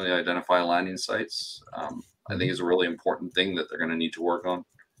computationally identify landing sites. I think is a really important thing that they're going to need to work on.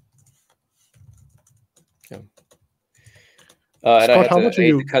 Yeah. Scott, how much are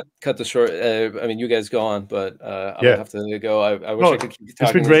you cut the short? I mean, you guys go on, but I'm gonna have to go. I wish I could keep talking.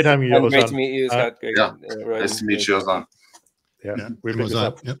 It's been great having you. Great to meet you, Scott. Nice to meet you, Ozan. Yeah, we'll pick this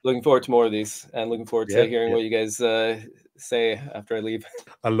up. Yep. Looking forward to more of these, and looking forward to hearing what you guys say after I leave.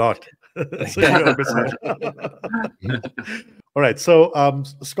 A lot. All right. So,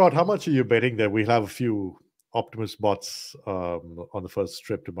 Scott, how much are you betting that we'll have a few Optimus bots on the first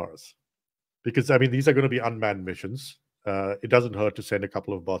trip to Mars? Because, I mean, these are going to be unmanned missions. It doesn't hurt to send a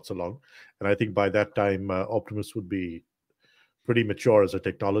couple of bots along. And I think by that time, Optimus would be pretty mature as a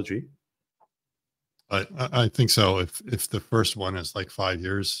technology. I think so. If the first one is like 5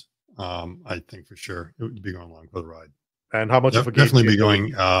 years, I think for sure it would be going along for the ride. And how much of a definitely be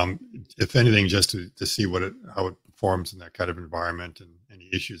going, if anything, just to see how it performs in that kind of environment, and any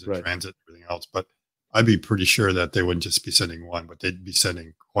issues in transit and everything else. But I'd be pretty sure that they wouldn't just be sending one, but they'd be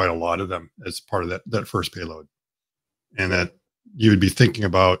sending quite a lot of them as part of that first payload. And that you would be thinking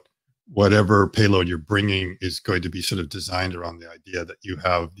about whatever payload you're bringing is going to be sort of designed around the idea that you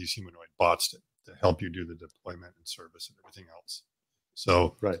have these humanoid bots to help you do the deployment and service and everything else.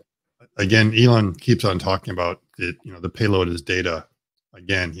 So again, Elon keeps on talking about it. The payload is data,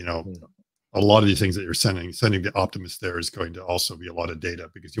 again, a lot of these things that you're sending the Optimus there is going to also be a lot of data,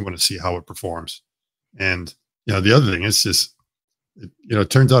 because you want to see how it performs. And the other thing is just, it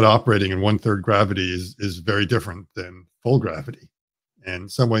turns out operating in 1/3 gravity is very different than full gravity. And in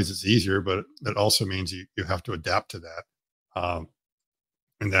some ways it's easier, but that also means you have to adapt to that.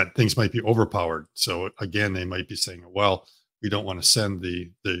 And that things might be overpowered. So again, they might be saying, well, we don't want to send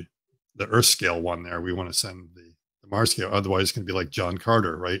the Earth scale one there. We want to send the Mars scale. Otherwise it's going to be like John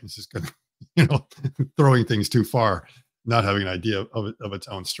Carter, right? It's just going to, throwing things too far, not having an idea of its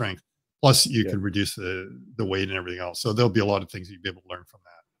own strength. Plus you can reduce the weight and everything else. So there'll be a lot of things you'll be able to learn from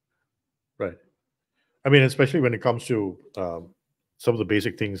that. Right. I mean, especially when it comes to some of the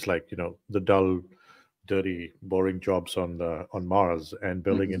basic things like, the dull, dirty, boring jobs on Mars, and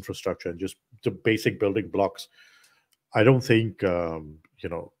building infrastructure and just the basic building blocks. I don't think,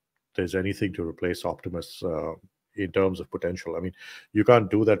 there's anything to replace Optimus in terms of potential. I mean, you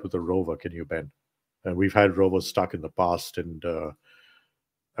can't do that with a rover, can you, Ben? And we've had rovers stuck in the past. And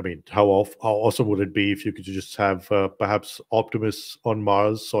I mean, how awesome would it be if you could just have perhaps Optimus on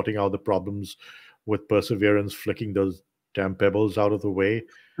Mars sorting out the problems with Perseverance, flicking those damn pebbles out of the way,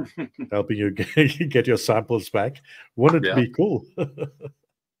 helping you get your samples back? Wouldn't it be cool?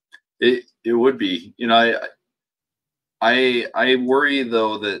 It would be. I worry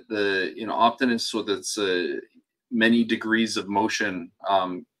though that the Optimus with its many degrees of motion,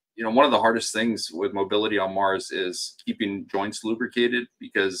 one of the hardest things with mobility on Mars is keeping joints lubricated,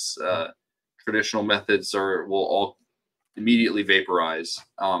 because traditional methods will all immediately vaporize.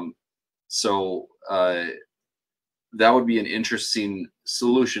 So that would be an interesting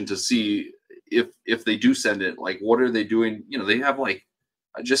solution to see if they do send it. Like, what are they doing? They have like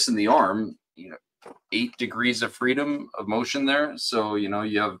just in the arm, 8 degrees of freedom of motion there. So you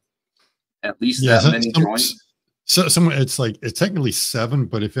have at least that many joints. So it's technically 7,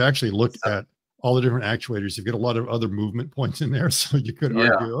 but if you actually look at all the different actuators, you've got a lot of other movement points in there. So you could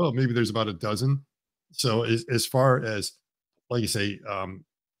argue, oh, maybe there's about a dozen. So as far as, like you say,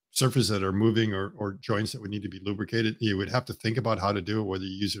 surfaces that are moving or joints that would need to be lubricated, you would have to think about how to do it, whether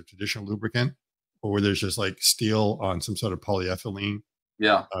you use a traditional lubricant or whether there's just like steel on some sort of polyethylene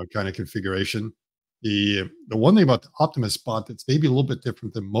kind of configuration. The one thing about the Optimus bot that's maybe a little bit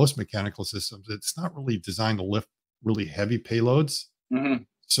different than most mechanical systems, it's not really designed to lift really heavy payloads.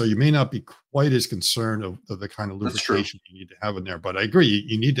 So you may not be quite as concerned of the kind of lubrication you need to have in there. But I agree,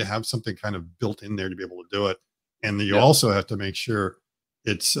 you need to have something kind of built in there to be able to do it. And then you also have to make sure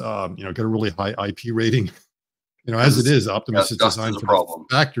it's got a really high IP rating. As it is, Optimus is designed for the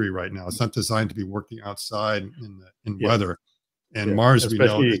factory right now. It's not designed to be working outside in weather. And Mars,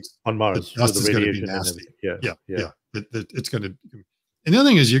 especially we know on Mars, dust is going to be nasty. It's going to. And the other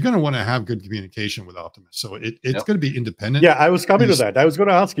thing is, you're going to want to have good communication with Optimus. So it's going to be independent. Yeah, I was coming to that. I was going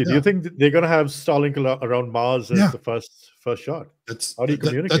to ask you, do you think they're going to have Starlink around Mars as the first shot? How do you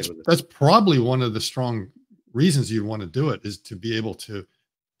communicate with it? That's probably one of the strong reasons you want to do it, is to be able to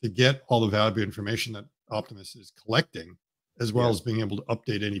get all the valuable information that Optimus is collecting, as well as being able to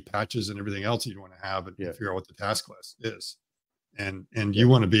update any patches and everything else you want to have and figure out what the task list is. And you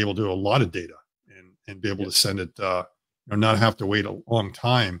want to be able to do a lot of data and be able to send it, not have to wait a long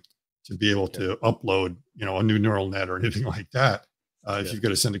time to be able to upload, a new neural net or anything like that. If you've got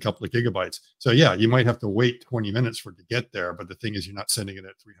to send a couple of gigabytes. So you might have to wait 20 minutes for it to get there. But the thing is, you're not sending it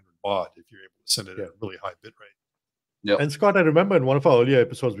at 300 baud if you're able to send it at a really high bit rate. And Scott, I remember in one of our earlier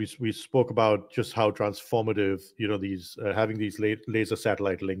episodes, we spoke about just how transformative, these having these laser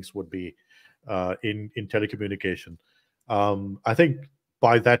satellite links would be in telecommunication. I think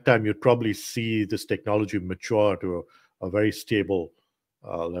by that time, you'd probably see this technology mature to a very stable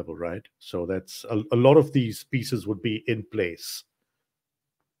level, right? So that's a lot of these pieces would be in place.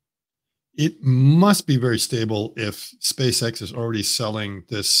 It must be very stable if SpaceX is already selling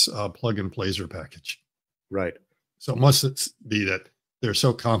this plug-and laser package. Right. So it must be that they're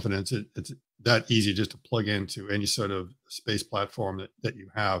so confident it's that easy just to plug into any sort of space platform that you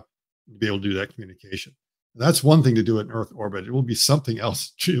have to be able to do that communication. That's one thing to do in Earth orbit. It will be something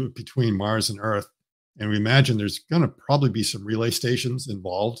else between Mars and Earth. And we imagine there's going to probably be some relay stations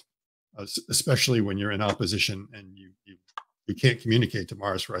involved, especially when you're in opposition and you can't communicate to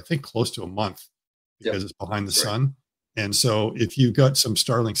Mars for, I think, close to a month because it's behind the sun. And so if you've got some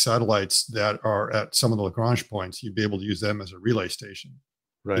Starlink satellites that are at some of the Lagrange points, you'd be able to use them as a relay station.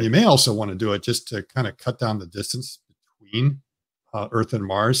 Right. And you may also want to do it just to kind of cut down the distance between Earth and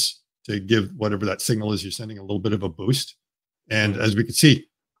Mars, to give whatever that signal is you're sending a little bit of a boost. And as we can see,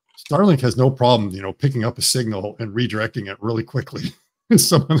 Starlink has no problem, picking up a signal and redirecting it really quickly to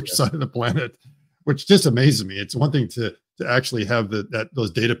some other side of the planet, which just amazes me. It's one thing to to actually have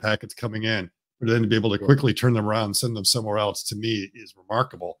those data packets coming in, but then to be able to quickly turn them around and send them somewhere else, to me is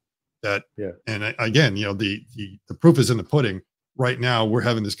remarkable. And again, the proof is in the pudding. Right now, we're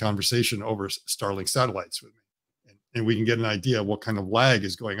having this conversation over Starlink satellites with me, and we can get an idea of what kind of lag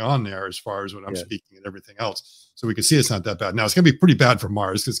is going on there as far as when I'm speaking and everything else. So we can see it's not that bad. Now it's going to be pretty bad for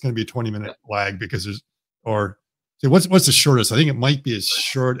Mars, because it's going to be a 20-minute lag, because what's the shortest? I think it might be as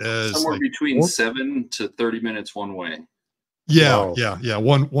short as somewhere between 7 to 30 minutes one way. Yeah,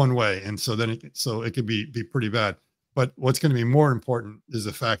 one way, and so then it could be pretty bad. But what's going to be more important is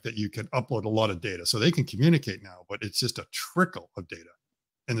the fact that you can upload a lot of data, so they can communicate now, but it's just a trickle of data.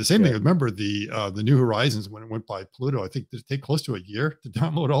 And the same thing. Remember the New Horizons, when it went by Pluto, I think it take close to a year to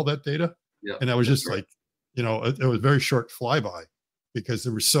download all that data. Yeah, and that was just like, it was a very short flyby, because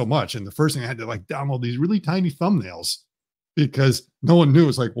there was so much. And the first thing I had to download these really tiny thumbnails, because no one knew.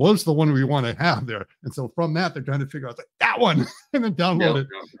 It's like, what's the one we want to have there? And so from that, they're trying to figure out that one, and then download it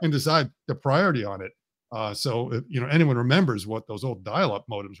and decide the priority on it. So if anyone remembers what those old dial-up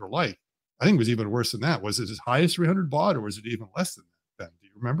modems were like, I think it was even worse than that. Was it as high as 300 baud, or was it even less than that, Ben? Do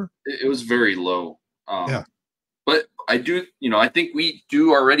you remember? It was very low. But I do, I think we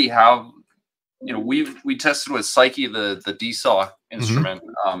do already have, we tested with Psyche, the DSOC instrument,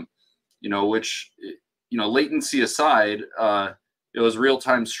 which, latency aside, it was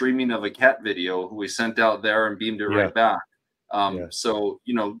real-time streaming of a cat video we sent out there and beamed it right back. So,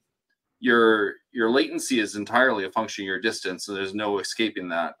 your latency is entirely a function of your distance, so there's no escaping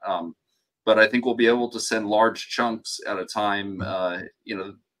that. But I think we'll be able to send large chunks at a time. I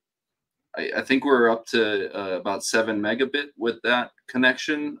think we're up to about 7 megabit with that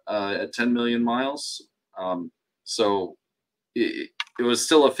connection at 10 million miles. So it was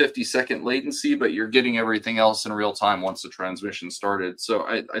still a 50-second latency, but you're getting everything else in real time once the transmission started. So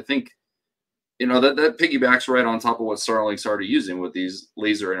I think, that piggybacks right on top of what Starlink's already using with these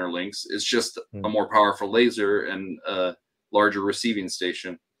laser interlinks. It's just a more powerful laser and a larger receiving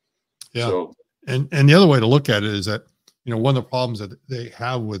station. Yeah. So, and the other way to look at it is that, one of the problems that they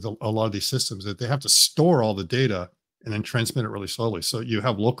have with a lot of these systems is that they have to store all the data and then transmit it really slowly. So you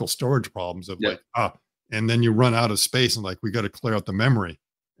have local storage problems of and then you run out of space, and we got to clear out the memory.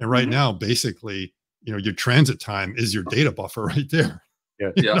 And right now, basically, your transit time is your data buffer right there.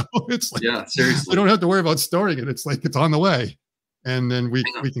 It's like, seriously, we don't have to worry about storing it. It's like, it's on the way, and then we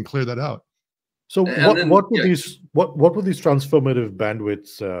can clear that out. So what would these transformative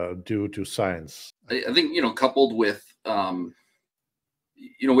bandwidths do to science? I think, coupled with,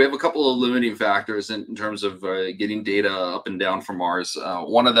 we have a couple of limiting factors in terms of getting data up and down from Mars.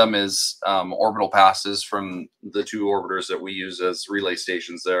 One of them is orbital passes from the 2 orbiters that we use as relay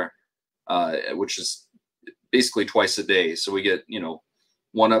stations there, which is basically twice a day. So we get,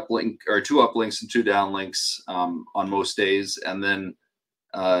 1 uplink or 2 uplinks and 2 downlinks on most days, and then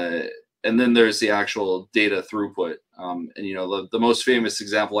there's the actual data throughput. And the most famous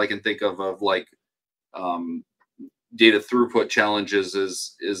example I can think of data throughput challenges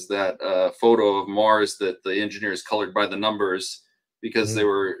is that photo of Mars that the engineers colored by the numbers, because they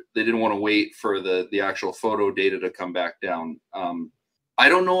didn't want to wait for the actual photo data to come back down. I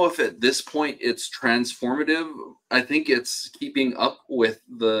don't know if at this point it's transformative. I think it's keeping up with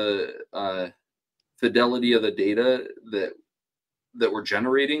the fidelity of the data that we're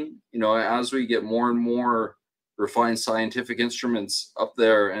generating. As we get more and more refined scientific instruments up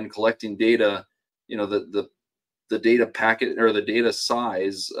there and collecting data, the data packet or the data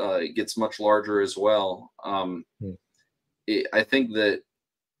size gets much larger as well. I think that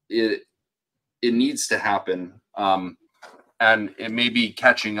it needs to happen. And it may be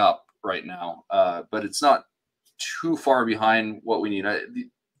catching up right now, but it's not too far behind what we need.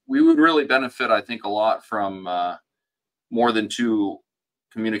 We would really benefit, I think, a lot from more than 2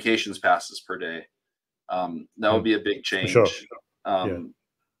 communications passes per day. That would be a big change. Sure.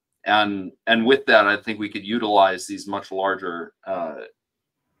 And with that, I think we could utilize these much larger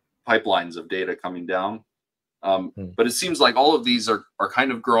pipelines of data coming down. But it seems like all of these are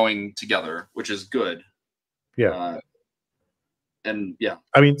kind of growing together, which is good. And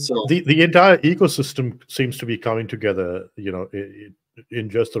I mean, so the entire ecosystem seems to be coming together, in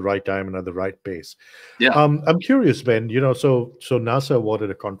just the right time and at the right pace. I'm curious, Ben. So NASA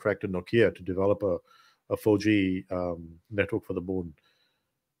awarded a contract to Nokia to develop a 4G network for the moon.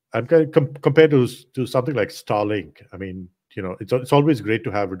 I'm kind of compared to something like Starlink. I mean, it's always great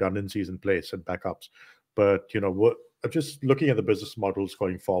to have redundancies in place and backups, but I'm just looking at the business models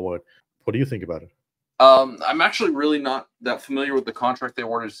going forward. What do you think about it? I'm actually really not that familiar with the contract they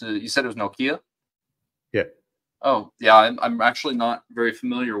awarded to. You said it was Nokia? Yeah. Oh, yeah. I'm actually not very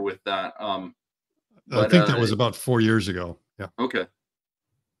familiar with that. I think that was about 4 years ago. Yeah. Okay.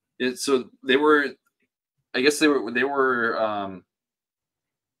 So they were, I guess they were.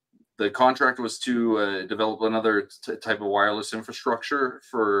 The contract was to develop another type of wireless infrastructure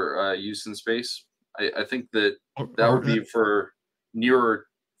for use in space. I think that would be for nearer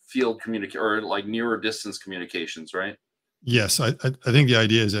field or like nearer distance communications, right? Yes, I think the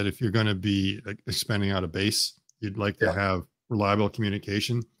idea is that if you're going to be expanding out a base, you'd like to have reliable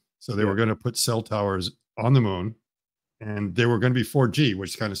communication. So they were going to put cell towers on the moon, and they were going to be 4G,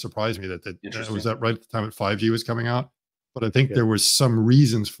 which kind of surprised me that was that right at the time that 5G was coming out. But I think there was some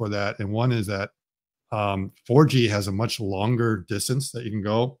reasons for that, and one is that 4G has a much longer distance that you can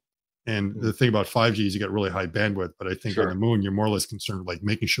go. And the thing about 5G is you get really high bandwidth, but I think on the moon, you're more or less concerned with like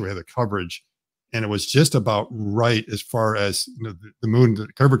making sure we have the coverage. And it was just about right as far as, you know, the moon, the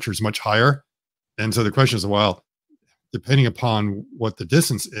curvature is much higher. And so the question is, well, depending upon what the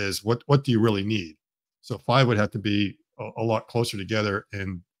distance is, what do you really need? So 5 would have to be a lot closer together,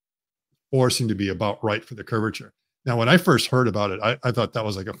 and 4 seemed to be about right for the curvature. Now, when I first heard about it, I thought that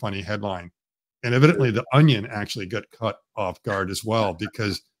was like a funny headline. And evidently the Onion actually got cut off guard as well,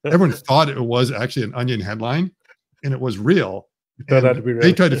 because everyone thought it was actually an Onion headline, and it was real.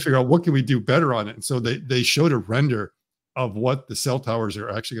 They tried to figure out what can we do better on it. And so they showed a render of what the cell towers are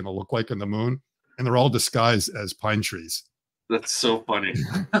actually going to look like on the moon, and they're all disguised as pine trees. That's so funny.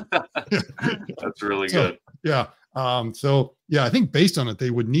 That's really good. Yeah. So yeah, I think based on it, they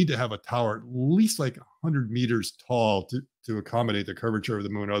would need to have a tower at least like 100 meters tall to accommodate the curvature of the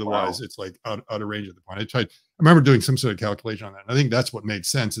moon. Otherwise, it's like out of range of the point. I remember doing some sort of calculation on that. And I think that's what made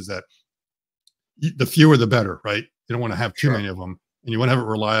sense, is that the fewer the better, right? You don't want to have too many of them, and you want to have it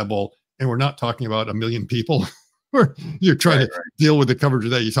reliable. And we're not talking about 1 million people. You're trying to deal with the coverage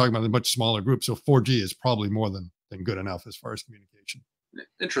of that. You're talking about a much smaller group. So 4G is probably more than good enough as far as communication.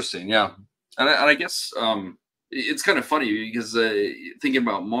 Interesting. Yeah. And I guess it's kind of funny because thinking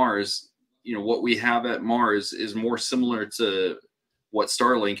about Mars, you know, what we have at Mars is more similar to what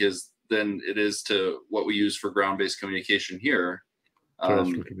Starlink is than it is to what we use for ground-based communication here.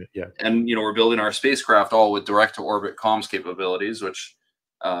 And, you know, we're building our spacecraft all with direct-to-orbit comms capabilities, which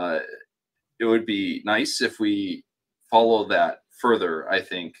it would be nice if we follow that further, I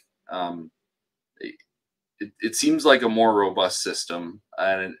think. It seems like a more robust system,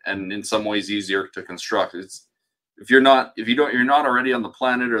 and in some ways easier to construct. If you're not already on the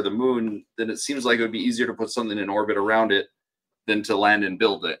planet or the moon, then it seems like it would be easier to put something in orbit around it than to land and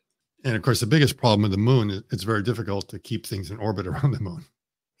build it. And of course, the biggest problem with the moon is it's very difficult to keep things in orbit around the moon.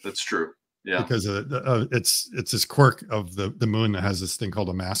 That's true. Yeah, because it's this quirk of the moon that has this thing called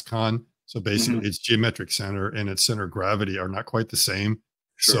a mass con. So basically, its geometric center and its center of gravity are not quite the same.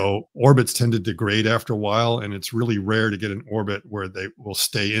 So orbits tend to degrade after a while, and it's really rare to get an orbit where they will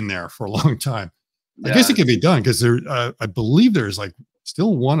stay in there for a long time. I guess it can be done because I believe there's like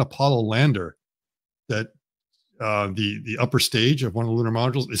still one Apollo lander that the upper stage of one of the lunar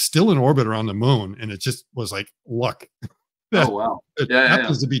modules is still in orbit around the moon, and it just was like luck. Oh wow! It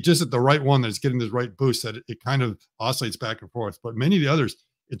happens to be just at the right one that's getting this right boost that it kind of oscillates back and forth. But many of the others,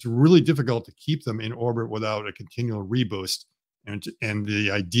 it's really difficult to keep them in orbit without a continual reboost. And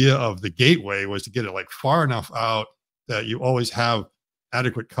the idea of the gateway was to get it like far enough out that you always have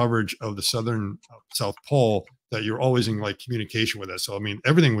adequate coverage of the southern South Pole, that you're always in like communication with it. So I mean,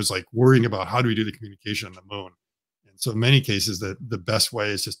 everything was like worrying about how do we do the communication on the moon. And so in many cases, the best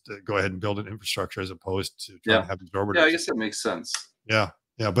way is just to go ahead and build an infrastructure as opposed to trying to have these orbiters. Yeah, I guess that makes sense. Yeah.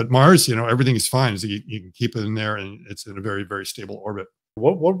 But Mars, you know, everything is fine. So you can keep it in there, and it's in a very, very stable orbit.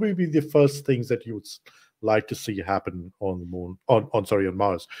 What would be the first things that you would like to see happen on the moon, on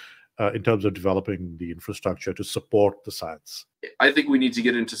Mars, in terms of developing the infrastructure to support the science? I think we need to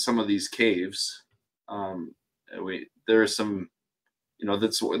get into some of these caves. There are some, you know,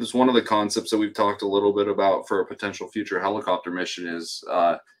 that's one of the concepts that we've talked a little bit about for a potential future helicopter mission is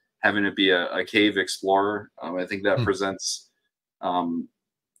having it be a cave explorer. I think that presents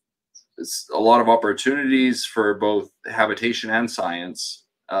a lot of opportunities for both habitation and science,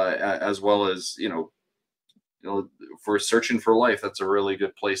 as well as, you know, for searching for life. That's a really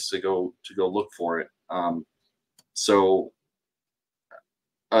good place to go look for it. So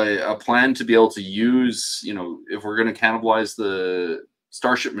a plan to be able to use, you know, if we're going to cannibalize the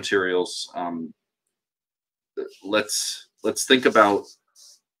Starship materials, let's think about,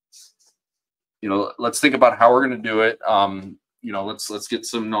 you know, let's think about how we're going to do it. You know, let's get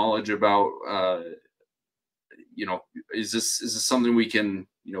some knowledge about, you know, is this something we can,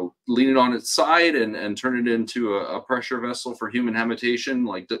 you know, lean it on its side and turn it into a pressure vessel for human habitation?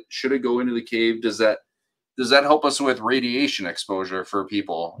 Like, should it go into the cave? Does that does that help us with radiation exposure for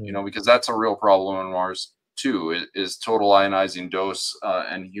people? You know, because that's a real problem on Mars too, is total ionizing dose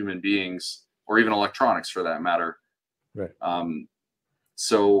and human beings, or even electronics for that matter. Right.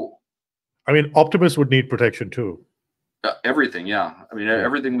 So, I mean, Optimus would need protection too. Everything, yeah. I mean,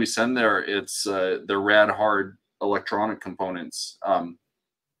 everything we send there, it's the rad hard electronic components.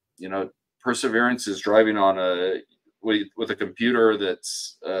 You know, Perseverance is driving on with a computer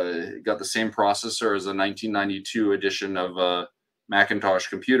that's got the same processor as a 1992 edition of a Macintosh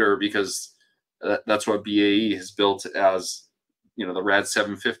computer, because that's what BAE has built as, you know, the RAD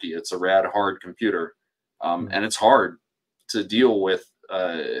 750. It's a rad hard computer, and it's hard to deal with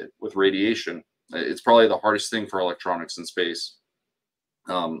radiation. It's probably the hardest thing for electronics in space.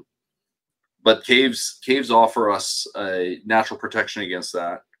 But caves offer us natural protection against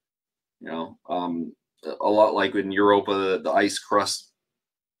that. You know, a lot like in Europa, the ice crust.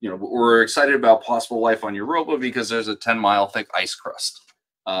 You know, we're excited about possible life on Europa because there's a 10-mile thick ice crust.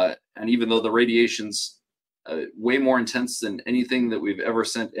 And even though the radiation's way more intense than anything that we've ever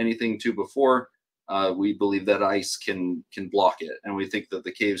sent anything to before, we believe that ice can block it, and we think that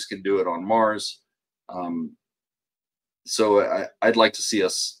the caves can do it on Mars. So I'd like to see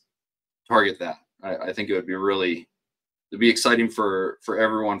us target that. I think it would be it'd be exciting for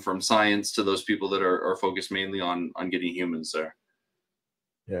everyone, from science to those people that are focused mainly on getting humans there.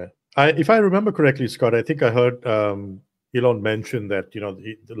 Yeah, if I remember correctly, Scott, I think I heard Elon mention that, you know,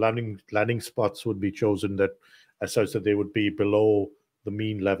 the landing spots would be chosen that as such that they would be below the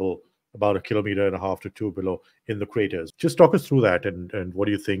mean level, about 1.5 kilometers to 2 below in the craters. Just talk us through that, and what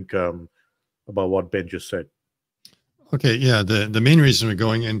do you think about what Ben just said? Okay, yeah, the main reason we're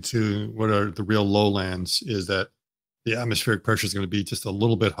going into what are the real lowlands is that the atmospheric pressure is going to be just a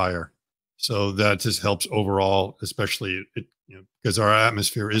little bit higher. So that just helps overall, especially because our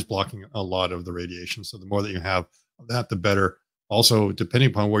atmosphere is blocking a lot of the radiation. So the more that you have of that, the better. Also, depending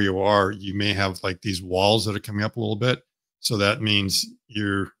upon where you are, you may have like these walls that are coming up a little bit. So that means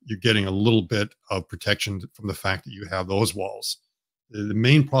you're getting a little bit of protection from the fact that you have those walls. The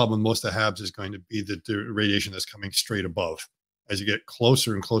main problem with most of the HABs is going to be the radiation that's coming straight above. As you get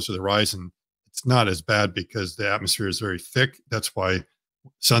closer and closer to the horizon, it's not as bad because the atmosphere is very thick. That's why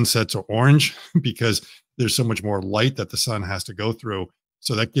sunsets are orange, because there's so much more light that the sun has to go through.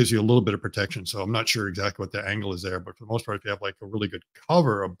 So that gives you a little bit of protection. So I'm not sure exactly what the angle is there, but for the most part, if you have like a really good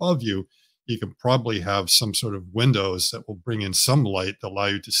cover above you, you can probably have some sort of windows that will bring in some light to allow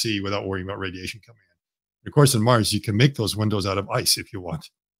you to see without worrying about radiation coming in. Of course, in Mars, you can make those windows out of ice if you want,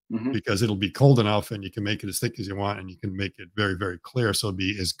 because it'll be cold enough and you can make it as thick as you want, and you can make it very, very clear. So it'll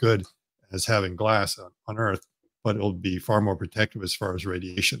be as good as having glass on Earth, but it'll be far more protective as far as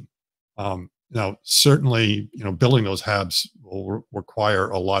radiation. Now, certainly, building those HABs will require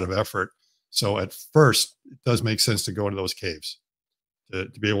a lot of effort. So at first, it does make sense to go into those caves to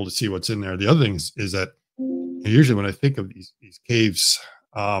be able to see what's in there. The other thing is that usually when I think of these caves,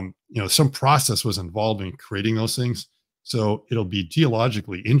 some process was involved in creating those things. So it'll be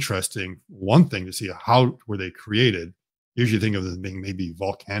geologically interesting, one thing, to see how were they created. Usually think of them being maybe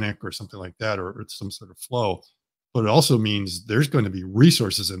volcanic or something like that, or some sort of flow. But it also means there's going to be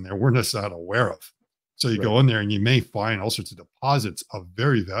resources in there we're just not aware of. So you go in there and you may find all sorts of deposits of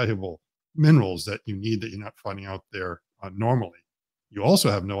very valuable minerals that you need that you're not finding out there normally. You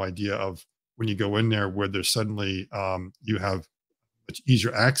also have no idea of, when you go in there, where there's suddenly you have much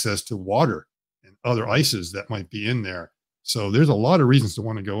easier access to water and other ices that might be in there. So there's a lot of reasons to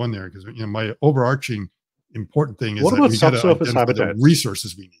want to go in there, because my overarching important thing is that we got to identify the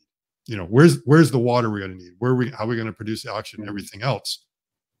resources we need. Where's the water we're going to need? How are we going to produce the oxygen and everything else?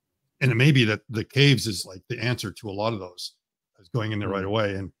 And it may be that the caves is like the answer to a lot of those, is going in there right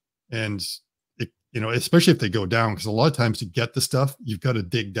away. And especially if they go down, because a lot of times to get the stuff, you've got to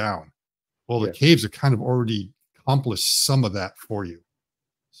dig down. Well, the caves are kind of already accomplished some of that for you.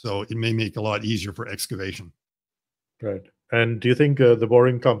 So it may make it a lot easier for excavation. Right. And do you think the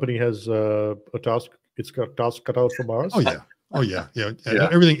Boring Company has a task? It's got task cut out for Mars? Oh yeah.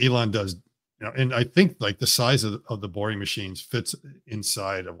 Everything Elon does, and I think like the size of the boring machines fits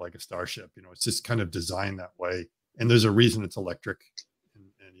inside of like a starship. It's just kind of designed that way, and there's a reason it's electric, and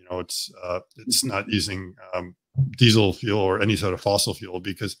it's not using diesel fuel or any sort of fossil fuel,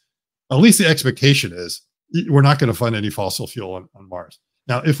 because at least the expectation is we're not going to find any fossil fuel on Mars.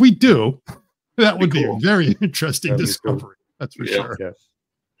 Now, if we do, that would be a very interesting discovery. Cool. That's for sure. Yeah.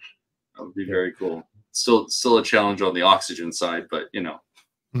 That would be very cool. Still a challenge on the oxygen side, but that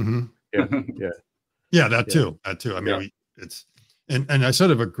too. I mean, it's and I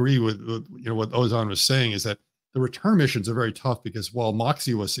sort of agree with what Ozan was saying, is that the return missions are very tough, because while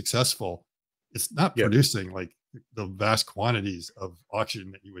Moxie was successful, it's not producing like the vast quantities of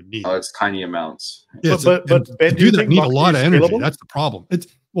oxygen that you would need. Oh, it's tiny amounts. Yeah, but Ben, do that, need a lot of energy. Scalable? That's the problem. It's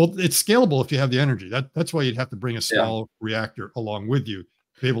scalable if you have the energy. That's why you'd have to bring a small reactor along with you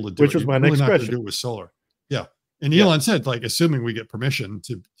to be able to do Which it. was my You're next really not going to question. do it with solar. Yeah. And Elon said, like, assuming we get permission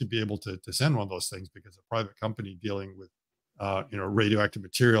to be able to send one of those things, because a private company dealing with radioactive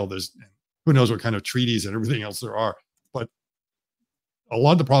material, there's who knows what kind of treaties and everything else there are. But a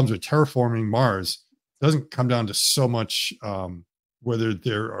lot of the problems with terraforming Mars doesn't come down to so much whether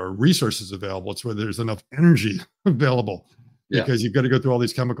there are resources available. It's whether there's enough energy available, because you've got to go through all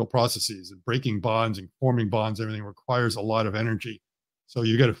these chemical processes and breaking bonds and forming bonds. Everything requires a lot of energy. So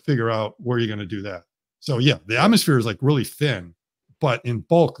you got to figure out where you're going to do that. So yeah, the atmosphere is like really thin, but in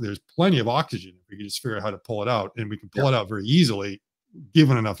bulk, there's plenty of oxygen. If we can just figure out how to pull it out, and we can pull it out very easily,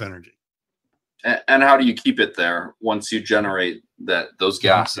 given enough energy. And how do you keep it there once you generate those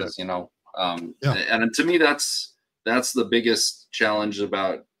gases? And to me, that's the biggest challenge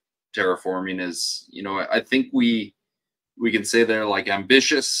about terraforming is, I think we can say they're like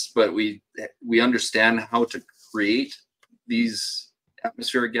ambitious, but we understand how to create these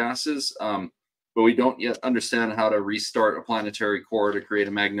atmospheric gases. But we don't yet understand how to restart a planetary core to create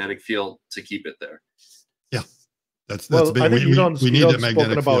a magnetic field to keep it there. Yeah, that's big. I think we need a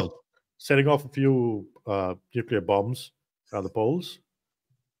magnetic field. Setting off a few nuclear bombs around the poles.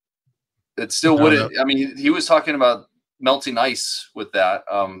 It still wouldn't. I mean, he was talking about melting ice with that,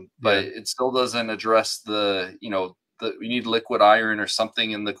 but it still doesn't address we need liquid iron or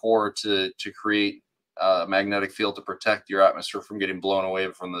something in the core to create a magnetic field to protect your atmosphere from getting blown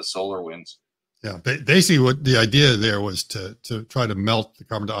away from the solar winds. Yeah, basically what the idea there was to try to melt the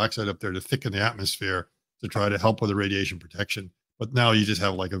carbon dioxide up there to thicken the atmosphere to try to help with the radiation protection. But now you just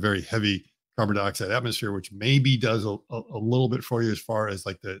have like a very heavy carbon dioxide atmosphere, which maybe does a little bit for you as far as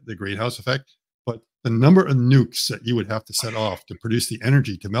like the greenhouse effect. But the number of nukes that you would have to set off to produce the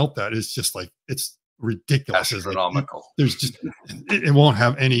energy to melt that is just like, it's ridiculous. Astronomical. There's just, it won't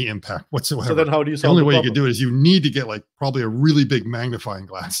have any impact whatsoever. So then how do you the only way you can do it is you need to get like probably a really big magnifying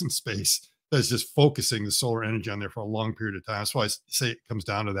glass in space that's just focusing the solar energy on there for a long period of time. That's why I say it comes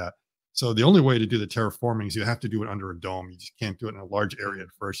down to that. So the only way to do the terraforming is you have to do it under a dome. You just can't do it in a large area at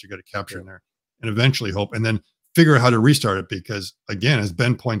first. You got to capture in there and eventually hope, and then figure out how to restart it. Because again, as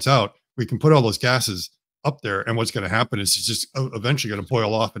Ben points out, we can put all those gases up there, and what's going to happen is it's just eventually going to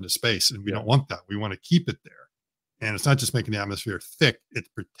boil off into space, and we don't want that. We want to keep it there. And it's not just making the atmosphere thick, it's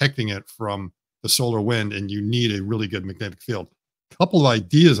protecting it from the solar wind, and you need a really good magnetic field. A couple of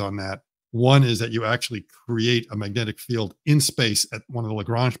ideas on that. One is that you actually create a magnetic field in space at one of the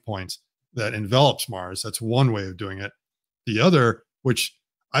Lagrange points that envelops Mars. That's one way of doing it. The other, which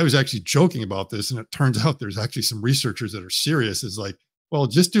I was actually joking about this, and it turns out there's actually some researchers that are serious, is like, well,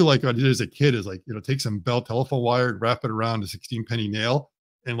 just do like what I did as a kid, is like, take some Bell telephone wire and wrap it around a 16-penny nail,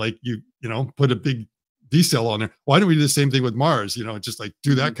 and like put a big D cell on there. Why don't we do the same thing with Mars? Just like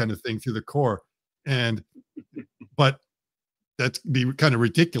do that kind of thing through the core. But that'd be kind of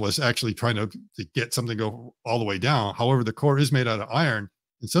ridiculous, actually trying to get something to go all the way down. However, the core is made out of iron.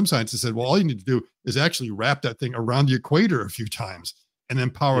 And some scientists said, well, all you need to do is actually wrap that thing around the equator a few times and then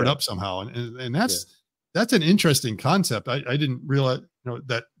power it up somehow. And that's an interesting concept. I didn't realize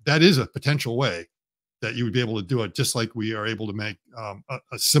that is a potential way that you would be able to do it, just like we are able to make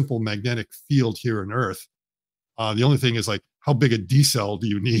a simple magnetic field here on Earth. The only thing is, like, how big a D cell do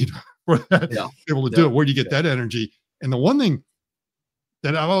you need for that to be able to do it? Where do you get that energy? And the one thing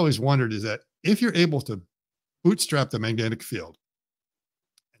that I've always wondered is that if you're able to bootstrap the magnetic field,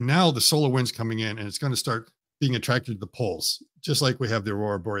 now the solar wind's coming in and it's going to start being attracted to the poles, just like we have the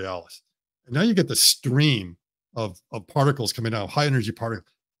aurora borealis. And now you get the stream of particles coming out, high energy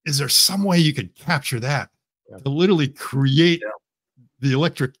particles. Is there some way you could capture that to literally create the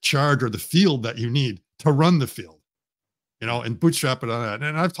electric charge or the field that you need to run the field, and bootstrap it on that?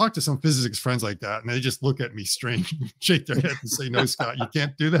 And I've talked to some physics friends like that, and they just look at me strange, shake their head and say, no, Scott, you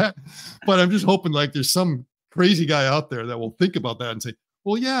can't do that. But I'm just hoping like there's some crazy guy out there that will think about that and say,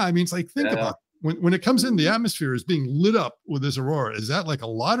 well, yeah, I mean, it's like, think about it. When it comes in, the atmosphere is being lit up with this aurora. Is that like a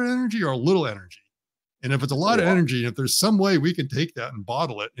lot of energy or a little energy? And if it's a lot of energy, and if there's some way we can take that and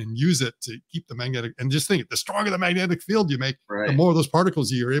bottle it and use it to keep the magnetic, and just think, the stronger the magnetic field you make, the more of those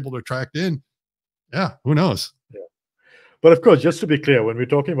particles you're able to attract in. Yeah, who knows? Yeah. But of course, just to be clear, when we're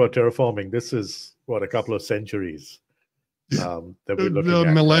talking about terraforming, this is a couple of centuries that we're looking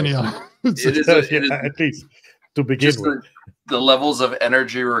at. Millennia. Right? It is at least to begin with. The levels of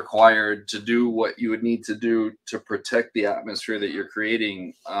energy required to do what you would need to do to protect the atmosphere that you're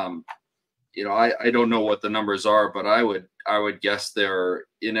creating. I don't know what the numbers are, but I would guess they're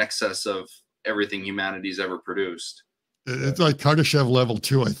in excess of everything humanity's ever produced. It's like Kardashev level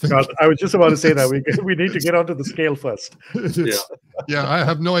 2, I think. God, I was just about to say that we need to get onto the scale first. Yeah, I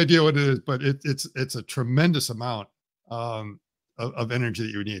have no idea what it is, but it's a tremendous amount of energy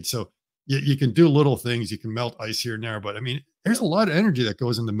that you need. So you can do little things. You can melt ice here and there, but I mean, there's a lot of energy that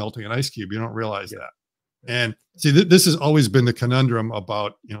goes into melting an ice cube. You don't realize that. And see, this has always been the conundrum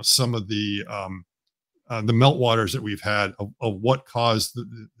about, you know, some of the meltwaters that we've had of what caused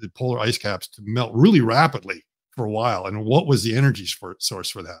the polar ice caps to melt really rapidly for a while, and what was the energy source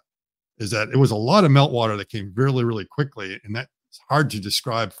for that. Is that it was a lot of meltwater that came really, really quickly, and that's hard to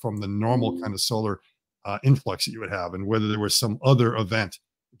describe from the normal kind of solar influx that you would have, and whether there was some other event,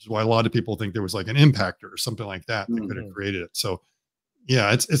 which is why a lot of people think there was like an impactor or something like that that could have created it. So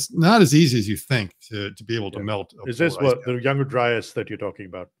yeah, it's not as easy as you think to be able to melt. Is this what the Younger Dryas that you're talking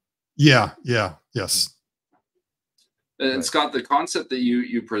about? Yes. And Scott, the concept that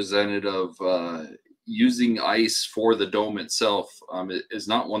you presented of using ice for the dome itself is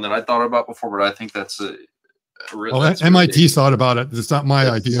not one that I thought about before, but I think that's MIT thought about it. It's not my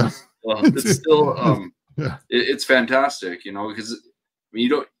idea. Well, it's still it's fantastic, you know, because I mean, you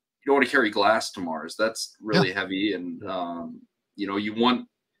don't want to carry glass to Mars. That's really heavy, and you know,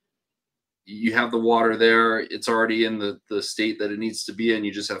 you have the water there. It's already in the state that it needs to be in.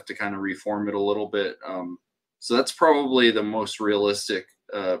 You just have to kind of reform it a little bit. So that's probably the most realistic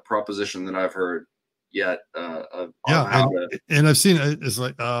proposition that I've heard yet. And I've seen it's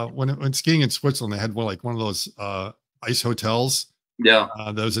like when skiing in Switzerland, they had one of those ice hotels. Yeah,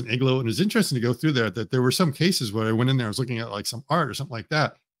 there was an igloo, and it was interesting to go through there. That there were some cases where I went in there, I was looking at like some art or something like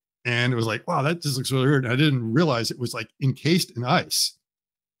that, and it was like, wow, that just looks really weird. And I didn't realize it was like encased in ice,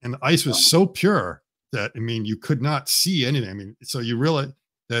 and the ice was so pure that, I mean, you could not see anything. I mean, so you realize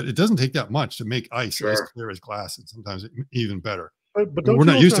that it doesn't take that much to make ice as clear as glass, and sometimes even better. But we're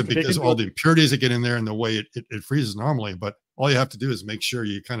not used to it because all the impurities that get in there and the way it freezes normally. But all you have to do is make sure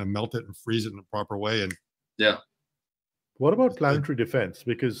you kind of melt it and freeze it in the proper way. And what about planetary defense?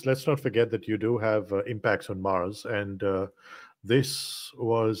 Because let's not forget that you do have impacts on Mars, and this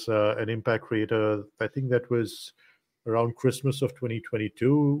was an impact crater. I think that was around Christmas of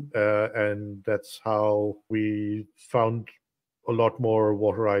 2022, and that's how we found a lot more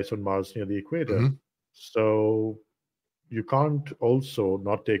water ice on Mars near the equator. So you can't also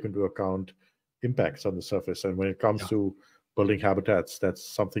not take into account impacts on the surface. And when it comes to building habitats,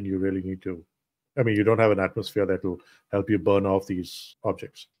 that's something you really need to. I mean, you don't have an atmosphere that will help you burn off these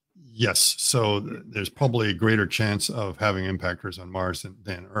objects. Yes. So there's probably a greater chance of having impactors on Mars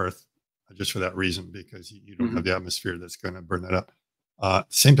than Earth, just for that reason, because you don't have the atmosphere that's going to burn that up. At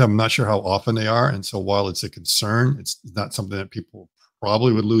the same time, I'm not sure how often they are. And so while it's a concern, it's not something that people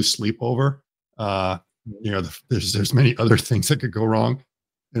probably would lose sleep over. You know, there's many other things that could go wrong.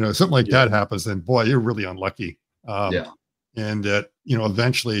 You know, something like that happens, then boy, you're really unlucky. And that, you know,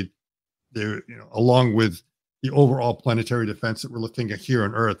 eventually there, you know, along with the overall planetary defense that we're looking at here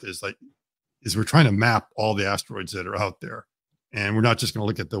on Earth is we're trying to map all the asteroids that are out there. And we're not just going to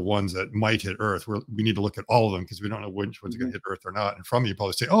look at the ones that might hit Earth. We need to look at all of them, because we don't know which ones are going to hit Earth or not. And from you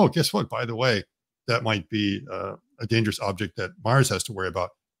probably say, oh, guess what? By the way, that might be a dangerous object that Mars has to worry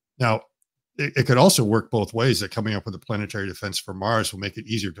about. Now, it could also work both ways, that coming up with a planetary defense for Mars will make it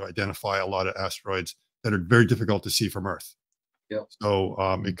easier to identify a lot of asteroids that are very difficult to see from Earth. So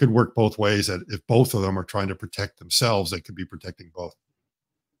it could work both ways, that if both of them are trying to protect themselves, they could be protecting both.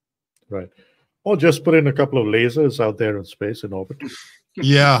 Right. Or just put in a couple of lasers out there in space in orbit.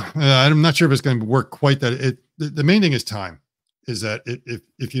 I'm not sure if it's going to work quite that. The main thing is time. Is that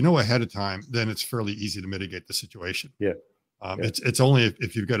if you know ahead of time, then it's fairly easy to mitigate the situation. It's only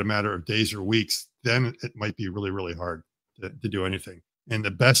if you've got a matter of days or weeks, then it might be really, really hard to do anything. And the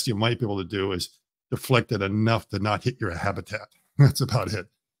best you might be able to do is deflect it enough to not hit your habitat. That's about it,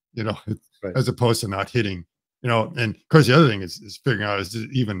 you know, as opposed to not hitting, you know. And of course, the other thing is figuring out, is it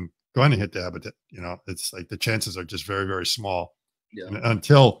even going to hit the habitat? You know, it's like the chances are just very, very small. And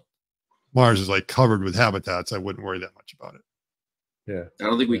until Mars is like covered with habitats, I wouldn't worry that much about it. I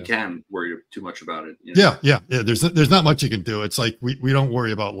don't think we can worry too much about it. You know? There's not much you can do. It's like we don't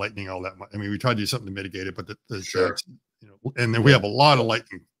worry about lightning all that much. I mean, we try to do something to mitigate it, but you know, and then we have a lot of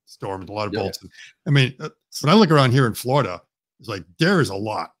lightning storms, a lot of bolts. I mean, when I look around here in Florida, it's like there is a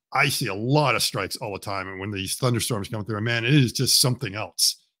lot. I see a lot of strikes all the time, and when these thunderstorms come through, man, it is just something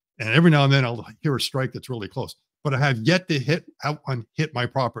else. And every now and then I'll hear a strike that's really close, but I have yet to hit my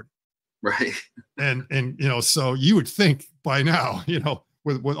property. Right. And you know, so you would think by now, you know,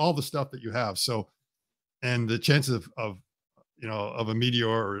 with all the stuff that you have, so, and the chances of you know, of a meteor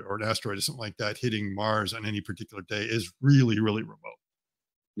or an asteroid or something like that hitting Mars on any particular day is really, really remote.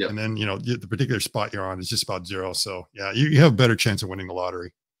 Yep. And then, the particular spot you're on is just about 0. So yeah, you have a better chance of winning the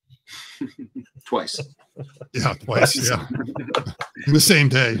lottery. Twice. Yeah, twice. Yeah. In the same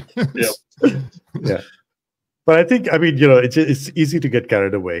day. Yep. Yeah. But I think, it's easy to get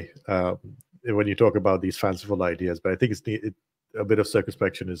carried away when you talk about these fanciful ideas. But I think a bit of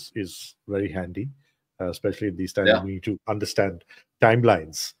circumspection is very handy, especially in these times. Yeah. We need to understand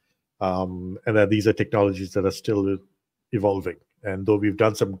timelines, and that these are technologies that are still evolving. And though we've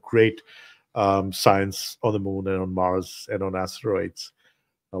done some great science on the moon and on Mars and on asteroids,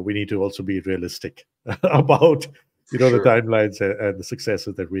 we need to also be realistic about the timelines and the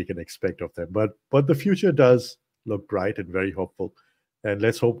successes that we can expect of them. But the future does look bright and very hopeful, and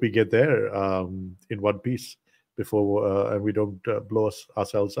let's hope we get there in one piece before and we don't blow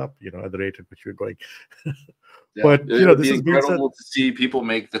ourselves up, at the rate at which we're going. Yeah. But this is incredible to see people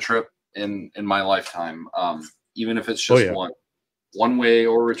make the trip in my lifetime, even if it's just one way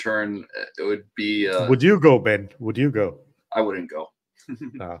or return. It would be. Would you go, Ben? Would you go? I wouldn't go.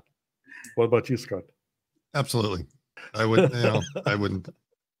 What about you, Scott? Absolutely. I would, I wouldn't.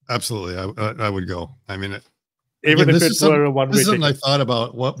 Absolutely. I would go. I mean, even if it were a one-way ticket. This is something I ticket. thought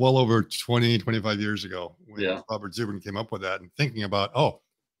about well over 20, 25 years ago when Robert Zubrin came up with that, and thinking about,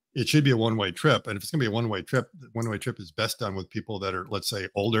 it should be a one-way trip. And if it's going to be a one-way trip, the one-way trip is best done with people that are, let's say,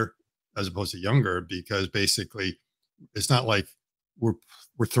 older as opposed to younger, because basically it's not like we're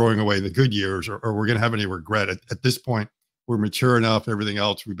throwing away the good years or we're going to have any regret. At this point, we're mature enough, everything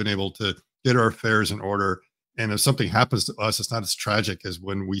else, we've been able to get our affairs in order. And if something happens to us, it's not as tragic as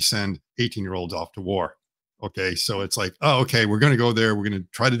when we send 18-year-olds off to war. Okay. So it's like, okay, we're going to go there. We're going to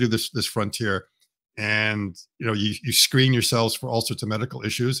try to do this frontier. And, you screen yourselves for all sorts of medical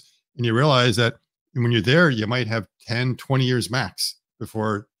issues. And you realize that when you're there, you might have 10, 20 years max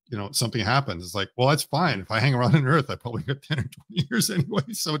before, something happens. It's like, well, that's fine. If I hang around on Earth, I probably got 10 or 20 years anyway.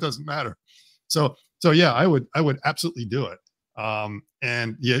 So it doesn't matter. So yeah, I would absolutely do it.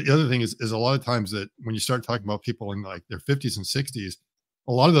 And the other thing is a lot of times that when you start talking about people in like their 50s and 60s,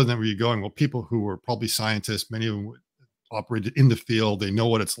 a lot of them were going, well, people who were probably scientists, many of them operated in the field. They know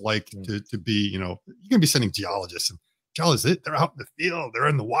what it's like to be, you can be sending geologists, and geologists, they're out in the field, they're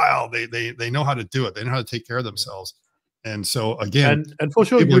in the wild. They know how to do it. They know how to take care of themselves. And so again, and for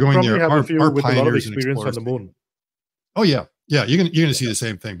sure, you probably have a few with a lot of experience on the moon. Oh yeah. Yeah. You're going to see the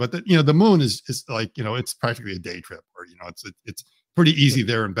same thing, but the moon is like, it's practically a day trip, or, it's pretty easy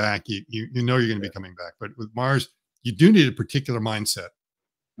there and back. You know, you're going to be coming back, but with Mars, you do need a particular mindset.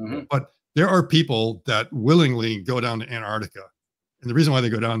 Mm-hmm. But there are people that willingly go down to Antarctica. And the reason why they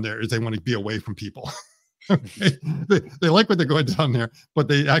go down there is they want to be away from people. Okay? They like what they're going down there, but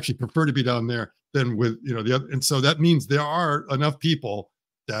they actually prefer to be down there than with, the other. And so that means there are enough people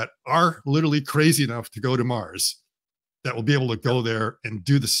that are literally crazy enough to go to Mars that will be able to go there and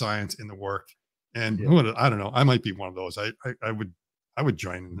do the science and the work. And I don't know, I might be one of those. I would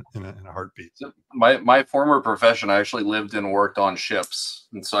join in a heartbeat. So my former profession, I actually lived and worked on ships,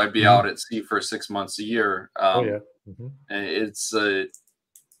 and so I'd be out at sea for 6 months a year. And it's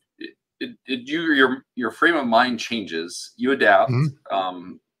your frame of mind changes, you adapt,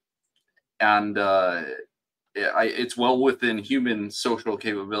 and it's well within human social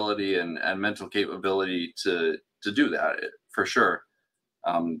capability and mental capability to do that, for sure.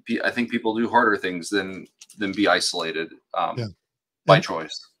 I think people do harder things than be isolated by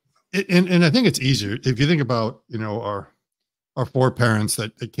choice. And I think it's easier if you think about, our foreparents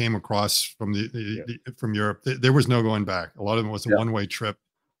that came across from from Europe. There was no going back. A lot of them was a one-way trip,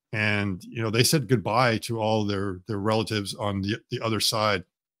 and they said goodbye to all their relatives on the other side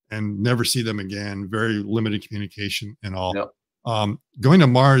and never see them again. Very limited communication and all. Going to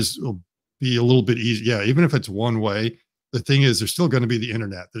Mars will be a little bit easy. Yeah, even if it's one way. The thing is, there's still going to be the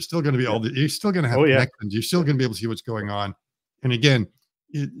internet. There's still going to be you're still going to have connections. You're still going to be able to see what's going on. And again,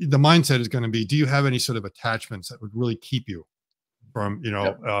 the mindset is going to be, do you have any sort of attachments that would really keep you from,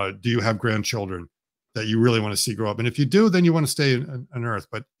 do you have grandchildren that you really want to see grow up? And if you do, then you want to stay on Earth.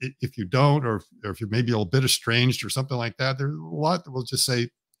 But if you don't, or if you're maybe a little bit estranged or something like that, there's a lot that will just say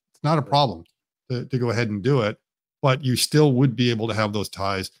it's not a problem to go ahead and do it. But you still would be able to have those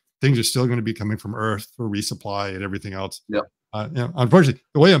ties. Things are still going to be coming from Earth for resupply and everything else. Unfortunately,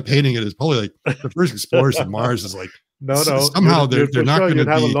 the way I'm painting it is probably like the first explorers of Mars is like, somehow they're not going to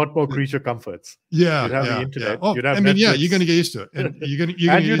have a lot more creature comforts. You'd have the internet. Oh, you'd have you're going to get used to it, and you'd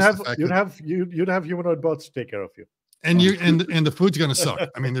have humanoid bots to take care of you. And the food's going to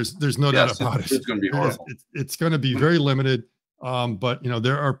suck. I mean, there's no doubt about it. It's going to be horrible. It's going to be very limited. But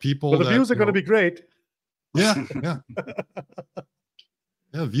there are people. But the views are going to be great. Yeah.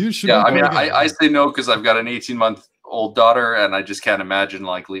 Yeah, views should. I mean, I say no because I've got an 18-month old daughter, and I just can't imagine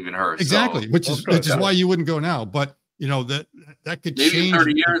like leaving her. Exactly, So, which is why you wouldn't go now. But you know that could maybe change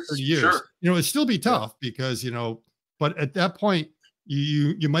 30 in years. 30 years. Sure. You know, it'd still be tough because, you know, but at that point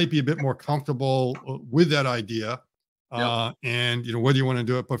you might be a bit more comfortable with that idea. And you know, whether you want to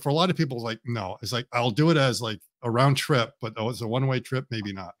do it. But for a lot of people, like, no, it's like, I'll do it as like a round trip, but it's a one-way trip,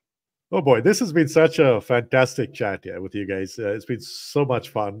 maybe not. Oh boy, this has been such a fantastic chat here with you guys. It's been so much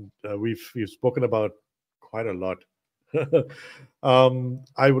fun. We've spoken about quite a lot.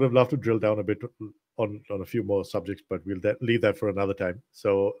 I would have loved to drill down a bit on a few more subjects, but we'll leave that for another time.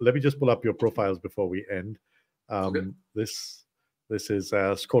 So let me just pull up your profiles before we end. Okay. This is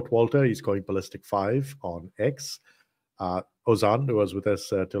Scott Walter. He's going Ballistic 5 on X. Ozan, who was with us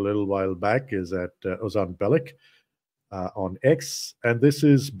till a little while back, is at Ozan Bellik on X. And this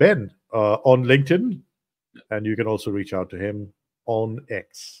is Ben on LinkedIn. And you can also reach out to him on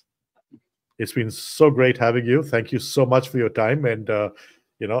X. It's been so great having you. Thank you so much for your time. And,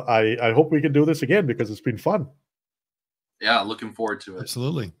 you know, I hope we can do this again because it's been fun. Yeah, looking forward to it.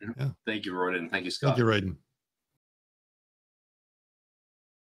 Absolutely. Yeah. Thank you, Royden. Thank you, Scott. Thank you, Royden.